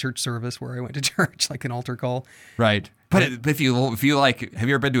ending of a church service where I went to church, like an altar call. Right, but if you have you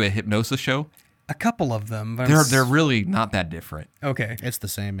ever been to a hypnosis show? A couple of them. They're really not that different. Okay, it's the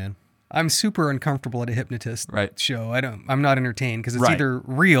same, man. I'm super uncomfortable at a hypnotist show. I'm not entertained because it's either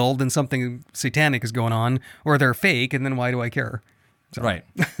real, then something satanic is going on, or they're fake, and then why do I care? So. Right.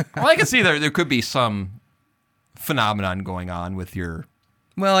 Well, I can see there could be some phenomenon going on with your.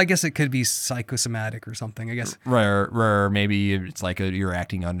 Well, I guess it could be psychosomatic or something. I guess. Or maybe it's like you're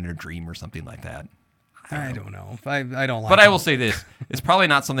acting on in a dream or something like that. I don't know. I don't like. But I will say this: it's probably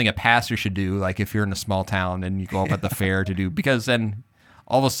not something a pastor should do. Like if you're in a small town and you go up at the fair to do, because then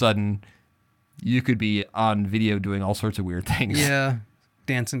all of a sudden you could be on video doing all sorts of weird things. Yeah,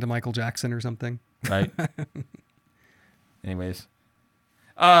 dancing to Michael Jackson or something. Right. Anyways,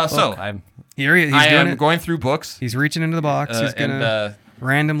 so I'm here. He's doing it. Going through books. He's reaching into the box. He's gonna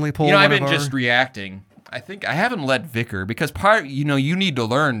randomly pull. I've been just reacting. I think I haven't let Vicar because you need to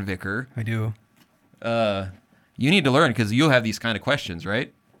learn, Vicar. I do. you need to learn because you'll have these kind of questions,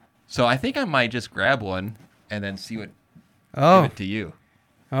 right? So I think I might just grab one and then see what give it to you.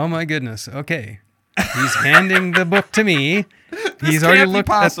 Oh my goodness. Okay. He's handing the book to me. He's already looked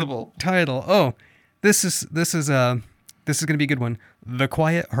at the title. Oh, this is going to be a good one. The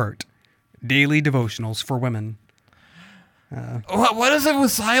Quiet Heart: Daily Devotionals for Women. What is it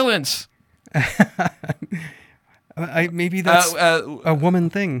with silence? Maybe that's a woman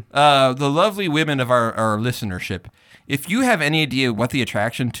thing. The lovely women of our listenership, if you have any idea what the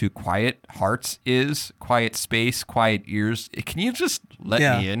attraction to quiet hearts is, quiet space, quiet ears, can you just let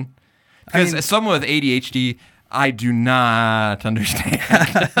me in? Because as someone with ADHD, I do not understand.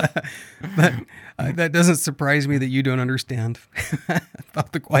 But that doesn't surprise me that you don't understand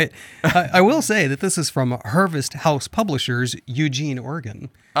about the quiet. I will say that this is from Harvest House Publishers, Eugene, Oregon.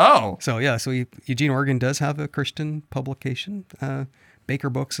 Oh. So Eugene, Oregon does have a Christian publication. Baker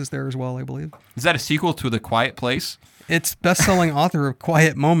Books is there as well, I believe. Is that a sequel to The Quiet Place? It's best-selling author of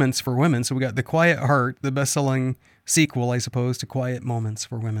Quiet Moments for Women. So we got The Quiet Heart, the best-selling sequel, I suppose, to Quiet Moments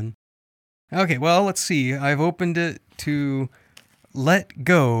for Women. Okay, well, let's see. I've opened it to Let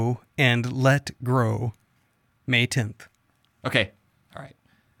Go and Let Grow, May 10th. Okay. All right.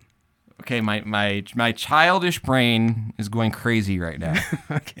 Okay, my childish brain is going crazy right now.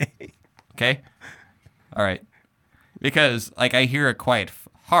 Okay? All right. Because, I hear a quiet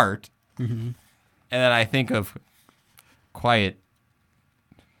heart, and then I think of quiet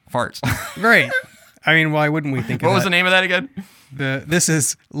farts. Right. I mean, why wouldn't we think of that? What was the name of that again? This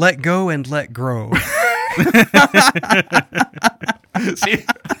is Let Go and Let Grow. See?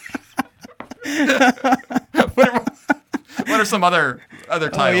 What are some other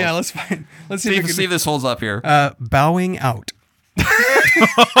titles? Oh yeah, let's see if this holds up here. Bowing Out.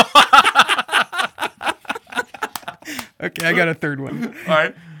 Okay, I got a third one. All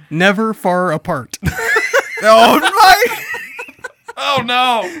right. Never Far Apart. Oh my! Oh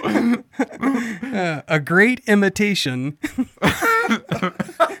no! A Great Imitation.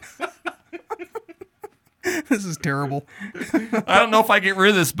 This is terrible. I don't know if I get rid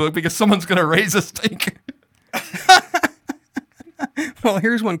of this book because someone's going to raise a stink. Well,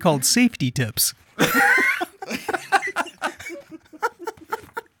 here's one called Safety Tips.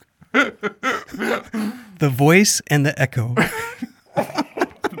 The Voice and the Echo.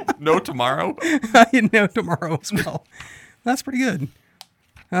 No Tomorrow? No Tomorrow as well. That's pretty good.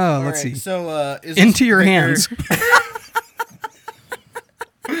 Oh, let's see. So, Into Your Hands.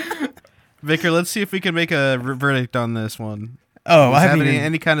 Vicar, let's see if we can make a verdict on this one. Oh, I have haven't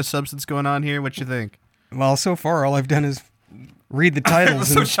any kind of substance going on here? What you think? Well, so far all I've done is read the titles.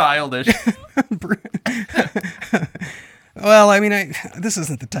 So childish. Well, I mean, this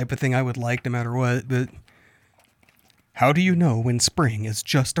isn't the type of thing I would like no matter what, but how do you know when spring is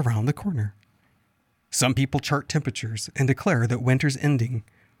just around the corner? Some people chart temperatures and declare that winter's ending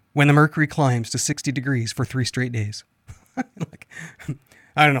when the mercury climbs to 60 degrees for 3 straight days.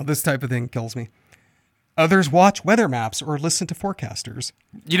 I don't know, this type of thing kills me. Others watch weather maps or listen to forecasters.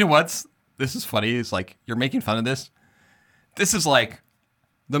 You know what's? This is funny. It's you're making fun of this. This is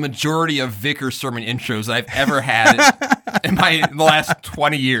the majority of Vicar's sermon intros that I've ever had in the last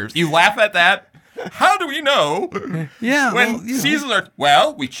 20 years. You laugh at that? How do we know? Yeah. When seasons are...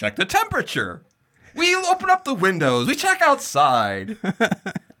 Well, we check the temperature. We open up the windows. We check outside.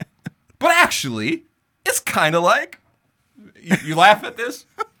 But actually, it's kind of like... You laugh at this?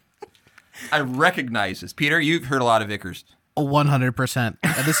 I recognize this. Peter, you've heard a lot of Vicars.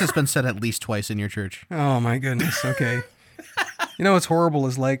 100%. This has been said at least twice in your church. Oh, my goodness. Okay. You know what's horrible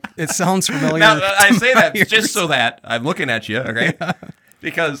is it sounds familiar. Now, I say that just so that I'm looking at you, okay? Yeah.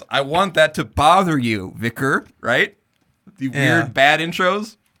 Because I want that to bother you, Vicar, right? The weird, bad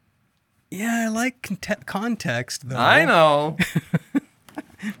intros. Yeah, I like context, though. I know.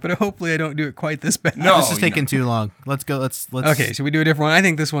 But hopefully I don't do it quite this bad. No, this is taking too long. Let's go. Let's. Okay, should we do a different one? I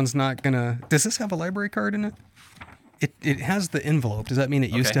think this one's not gonna. Does this have a library card in it? It has the envelope. Does that mean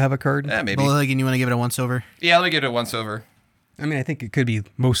it used to have a card? Yeah, maybe. Well, you want to give it a once over? Yeah, let me give it a once over. I mean, I think it could be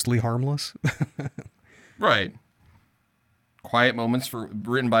mostly harmless. Right. Quiet Moments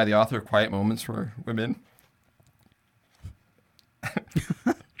written by the author of Quiet Moments for Women.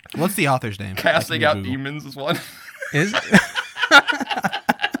 What's the author's name? Casting Out Demons is one. Is it?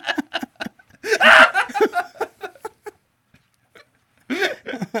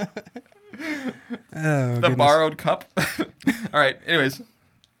 The Borrowed Cup. All right. Anyways,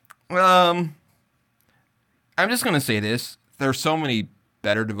 I'm just gonna say this: there's so many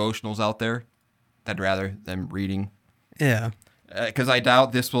better devotionals out there that I'd rather than reading. Yeah. Because I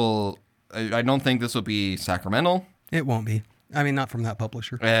doubt this will. I don't think this will be sacramental. It won't be. I mean, not from that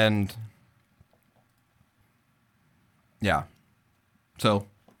publisher. And Yeah. So,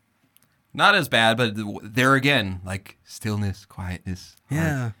 not as bad, but there again, like stillness, quietness.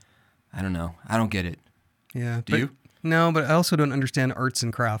 Yeah. I don't know. I don't get it. Yeah. Do you? No, but I also don't understand arts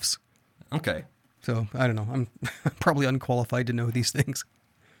and crafts. Okay. So I don't know. I'm probably unqualified to know these things.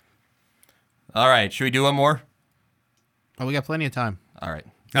 All right. Should we do one more? Oh, we got plenty of time. All right.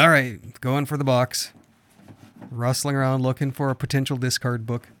 All right. Going for the box. Rustling around looking for a potential discard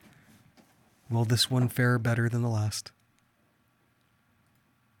book. Will this one fare better than the last?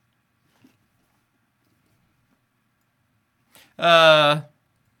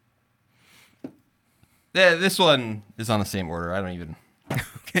 This one is on the same order. I don't even.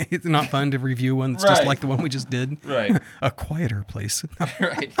 Okay, it's not fun to review one that's Right. just like the one we just did. Right. A quieter place.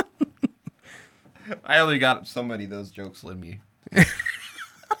 Right. I only got so many of those jokes in me.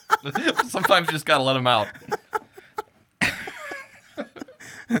 Sometimes you just gotta let them out.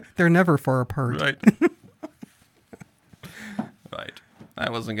 They're never far apart. Right. Right.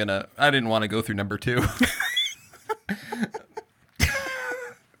 I didn't want to go through number 2.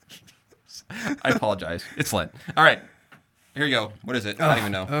 I apologize. It's Lent. All right. Here you go. What is it? I don't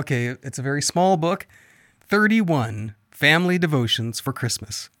even know. Okay, it's a very small book. 31 Family Devotions for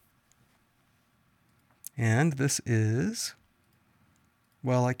Christmas. And this is...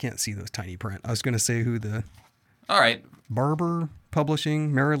 Well, I can't see those tiny print. I was going to say who the... All right. Barber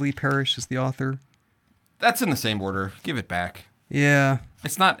Publishing, Marilee Parrish is the author. That's in the same order. Give it back. Yeah.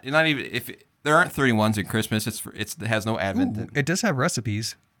 It's not even if there aren't 31s at Christmas. It has no Advent. Ooh, it does have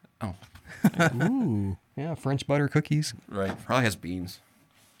recipes. Oh. Ooh. Yeah, French butter cookies. Right. Probably has beans.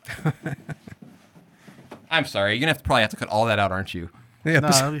 I'm sorry. You're going to probably have to cut all that out, aren't you? Yeah, No,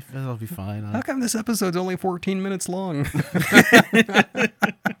 that'll be fine. how come this episode's only 14 minutes long?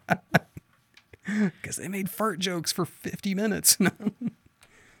 Because they made fart jokes for 50 minutes.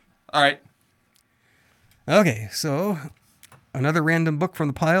 All right. Okay, so another random book from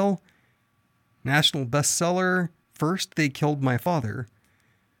the pile. National bestseller, First They Killed My Father.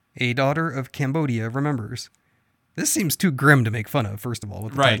 A Daughter of Cambodia Remembers. This seems too grim to make fun of, first of all,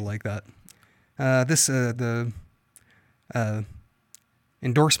 with a title like that. The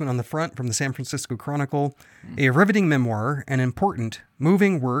endorsement on the front from the San Francisco Chronicle, a riveting memoir, an important,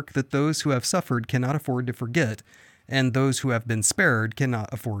 moving work that those who have suffered cannot afford to forget, and those who have been spared cannot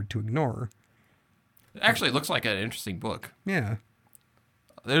afford to ignore. Actually, it looks like an interesting book. Yeah.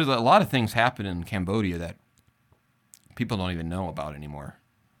 There's a lot of things happen in Cambodia that people don't even know about anymore.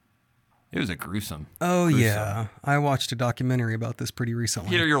 It was a gruesome. Oh, yeah. I watched a documentary about this pretty recently.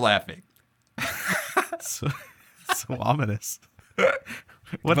 Peter, you're laughing. so ominous.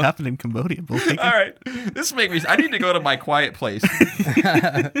 What happened in Cambodia? All right. This makes me... I need to go to my quiet place.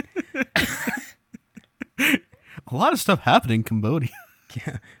 A lot of stuff happened in Cambodia.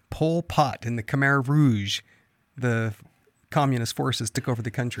 Yeah. Pol Pot and the Khmer Rouge, the communist forces, took over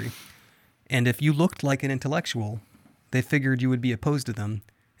the country. And if you looked like an intellectual, they figured you would be opposed to them.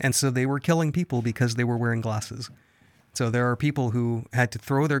 And so they were killing people because they were wearing glasses. So there are people who had to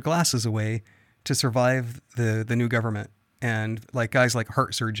throw their glasses away to survive the new government. And like guys like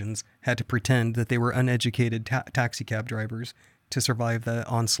heart surgeons had to pretend that they were uneducated taxi cab drivers to survive the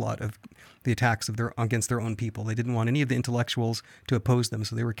onslaught of the attacks against their own people. They didn't want any of the intellectuals to oppose them,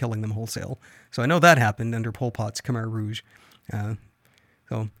 so they were killing them wholesale. So I know that happened under Pol Pot's Khmer Rouge.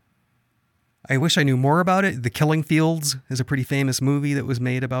 So I wish I knew more about it. The Killing Fields is a pretty famous movie that was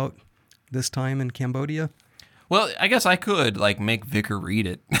made about this time in Cambodia. Well, I guess I could make Vicar read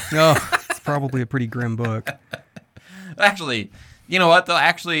it. Oh, it's probably a pretty grim book. Actually, you know what though?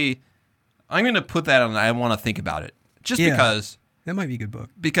 Actually, I'm going to put that on. I want to think about it because that might be a good book.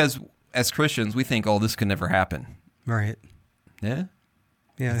 Because as Christians, we think, "Oh, this could never happen." Right. Yeah.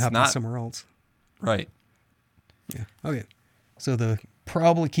 Yeah, it happens somewhere else. Right. Yeah. Okay. So the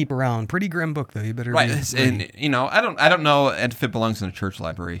probably keep around. Pretty grim book though. You better right. Be and I don't know if it belongs in a church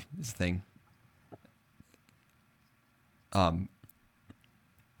library. Is the thing.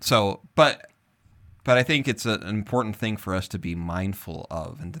 But I think it's an important thing for us to be mindful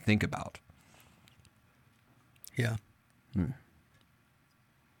of and to think about. Yeah. All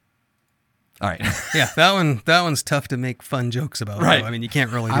right. Yeah, that one's tough to make fun jokes about. Right. Though. I mean, you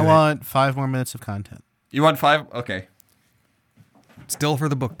can't really do I it. want 5 more minutes of content. You want 5? Okay. Still for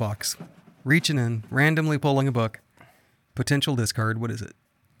the book box. Reaching in, randomly pulling a book. Potential discard. What is it?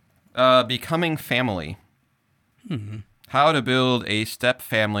 Becoming Family. How to build a step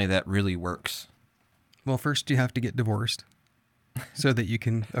family that really works. Well, first you have to get divorced so that you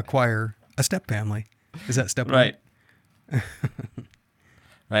can acquire a step family. Is that step one? Right.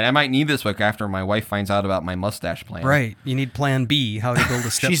 Right, I might need this book after my wife finds out about my mustache plan. Right. You need plan B, how to build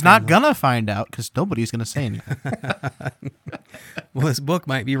a step She's not family. gonna find out because nobody's gonna say anything. Well, this book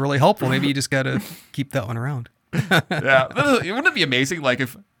might be really helpful. Maybe you just got to keep that one around. Yeah, wouldn't it be amazing? Like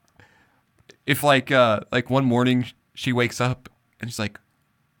if like one morning she wakes up and she's like,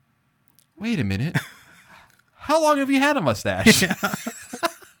 "Wait a minute, how long have you had a mustache?"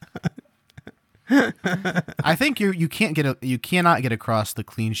 I think you cannot get across the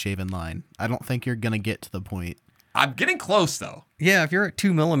clean shaven line. I don't think you're gonna get to the point. I'm getting close though. Yeah, if you're at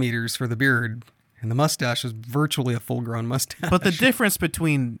 2 millimeters for the beard, and the mustache is virtually a full-grown mustache. But the difference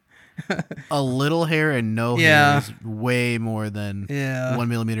between a little hair and no Yeah. hair is way more than Yeah. 1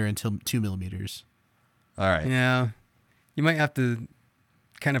 millimeter until 2 millimeters. All right. Yeah. You might have to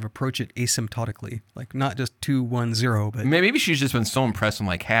kind of approach it asymptotically, like not just 210, but Maybe she's just been so impressed with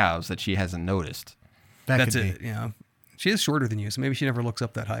my calves that she hasn't noticed. That that's could it. be. Yeah. She is shorter than you, so maybe she never looks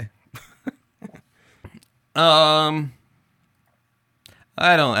up that high. I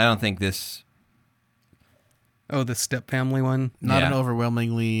don't think this. Oh, the step family one? Not an Yeah.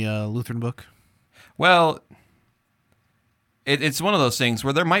 overwhelmingly Lutheran book. Well, it's one of those things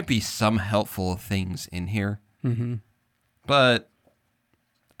where there might be some helpful things in here, but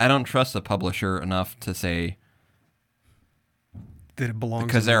I don't trust the publisher enough to say, That it belongs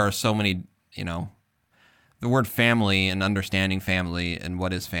because in there are so many, the word family and understanding family and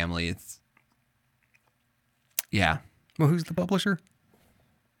what is family. It's yeah. Well, who's the publisher?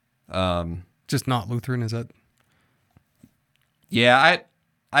 Just not Lutheran, is that? Yeah,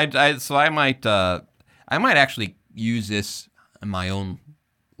 so I might actually use this in my own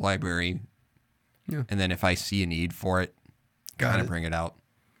library, Yeah. and then if I see a need for it, Got kind it. of bring it out.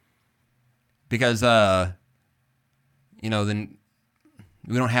 Because then we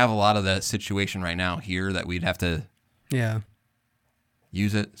don't have a lot of that situation right now here that we'd have to Yeah.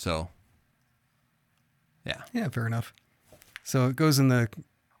 use it. So yeah, Yeah, fair enough. So it goes in the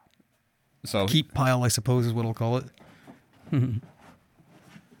so keep pile, I suppose is what I'll call it.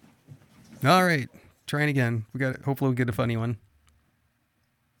 All right. Trying again. Hopefully we'll get a funny one.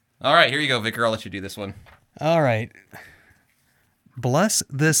 all right, here you go, Vicar. I'll let you do this one. All right. Bless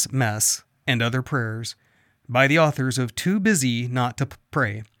This Mess and Other Prayers by the authors of Too Busy Not to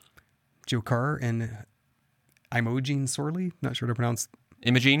Pray. Joe Carr and Imogen Sorley. Not sure how to pronounce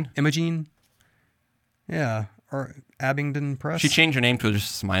Imogene. Imogen. Yeah. Or Abingdon Press. She changed her name to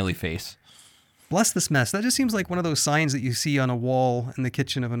just a smiley face. Bless This Mess. That just seems like one of those signs that you see on a wall in the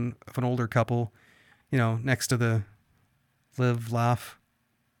kitchen of an older couple, next to the live, laugh.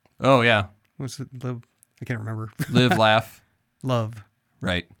 Oh yeah, What's it? Live? I can't remember. live, laugh. Love.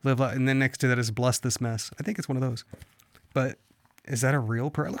 Right. Live, laugh. And then next to that is Bless This Mess. I think it's one of those. But is that a real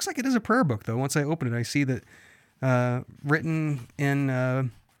prayer? It looks like it is a prayer book, though. Once I open it, I see that written in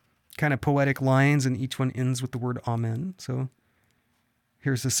kind of poetic lines, and each one ends with the word Amen. So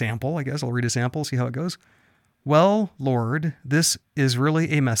here's a sample, I guess. I'll read a sample, see how it goes. Well, Lord, this is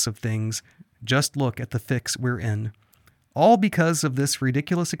really a mess of things. Just look at the fix we're in. All because of this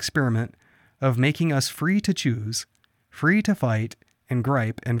ridiculous experiment of making us free to choose, free to fight and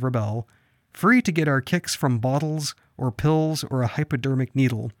gripe and rebel, free to get our kicks from bottles or pills or a hypodermic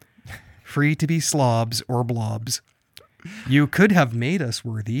needle, free to be slobs or blobs. You could have made us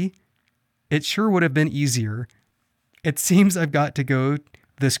worthy. It sure would have been easier. It seems I've got to go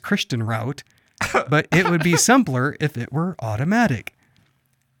this Christian route, but it would be simpler if it were automatic.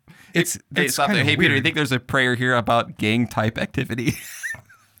 Hey, stop there. Hey, Peter, you weird. think there's a prayer here about gang type activity?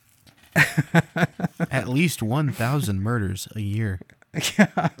 At least 1,000 murders a year.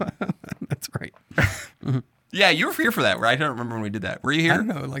 Yeah, that's right. Yeah, you were here for that, right? I don't remember when we did that. Were you I here? don't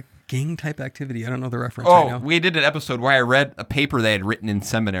know, like gang type activity. I don't know the reference right Oh, now. we did an episode where I read a paper they had written in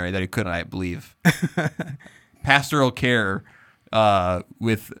seminary that I couldn't, I believe. Pastoral care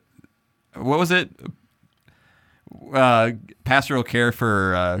with, what was it? Pastoral care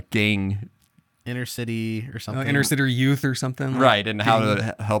for gang, Inner city or something. Inner city youth or something. like right, and how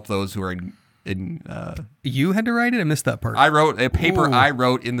gang. to help those who are in You had to write it? I missed that part. I wrote a paper Ooh. I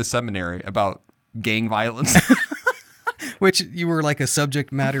wrote in the seminary about gang violence. Which you were like a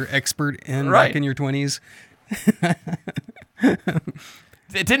subject matter expert in Right. back in your 20s.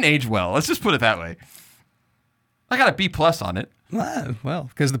 It didn't age well. Let's just put it that way. I got a B+ on it. Well,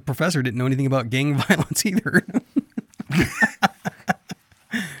 because the professor didn't know anything about gang violence either.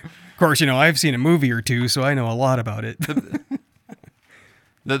 Of course, I've seen a movie or two, so I know a lot about it.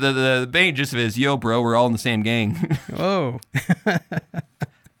 The main gist of it is, yo, bro, we're all in the same gang. Oh.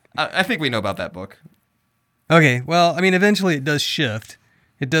 I think we know about that book. Okay, well, I mean, eventually it does shift.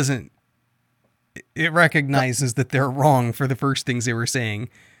 It doesn't it recognizes that they're wrong for the first things they were saying,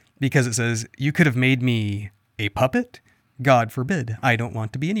 because it says, you could have made me a puppet? God forbid. I don't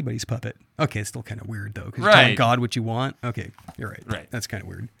want to be anybody's puppet. Okay, it's still kind of weird, though, because you're telling God what you want. Okay, you're right. Right. That's kind of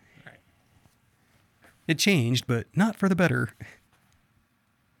weird. Right. It changed, but not for the better.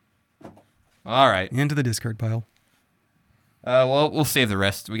 All right. Into the discard pile. Well, we'll save the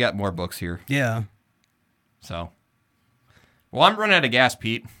rest. We got more books here. Yeah. So, well, I'm running out of gas,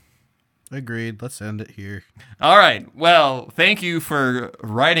 Pete. Agreed. Let's end it here. All right. Well, thank you for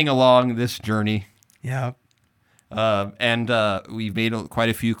riding along this journey. Yeah. And we've made quite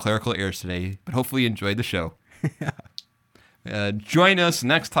a few clerical errors today, but hopefully you enjoyed the show. Join us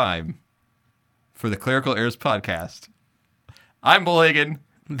next time for the Clerical Errors podcast. I'm Bolagan.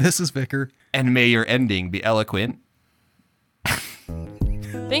 This is Vicar. And may your ending be eloquent.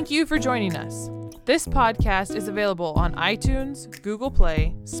 Thank you for joining us. This podcast is available on iTunes, Google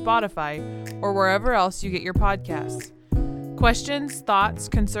Play, Spotify, or wherever else you get your podcasts. Questions, thoughts,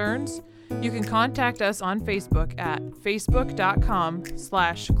 concerns? You can contact us on Facebook at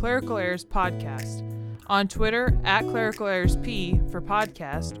facebook.com/Clerical Errors Podcast, on Twitter at Clerical Errors P for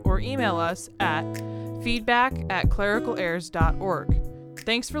podcast, or email us at feedback@clericalerrors.org.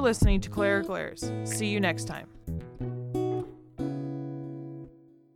 Thanks for listening to Clerical Errors. See you next time.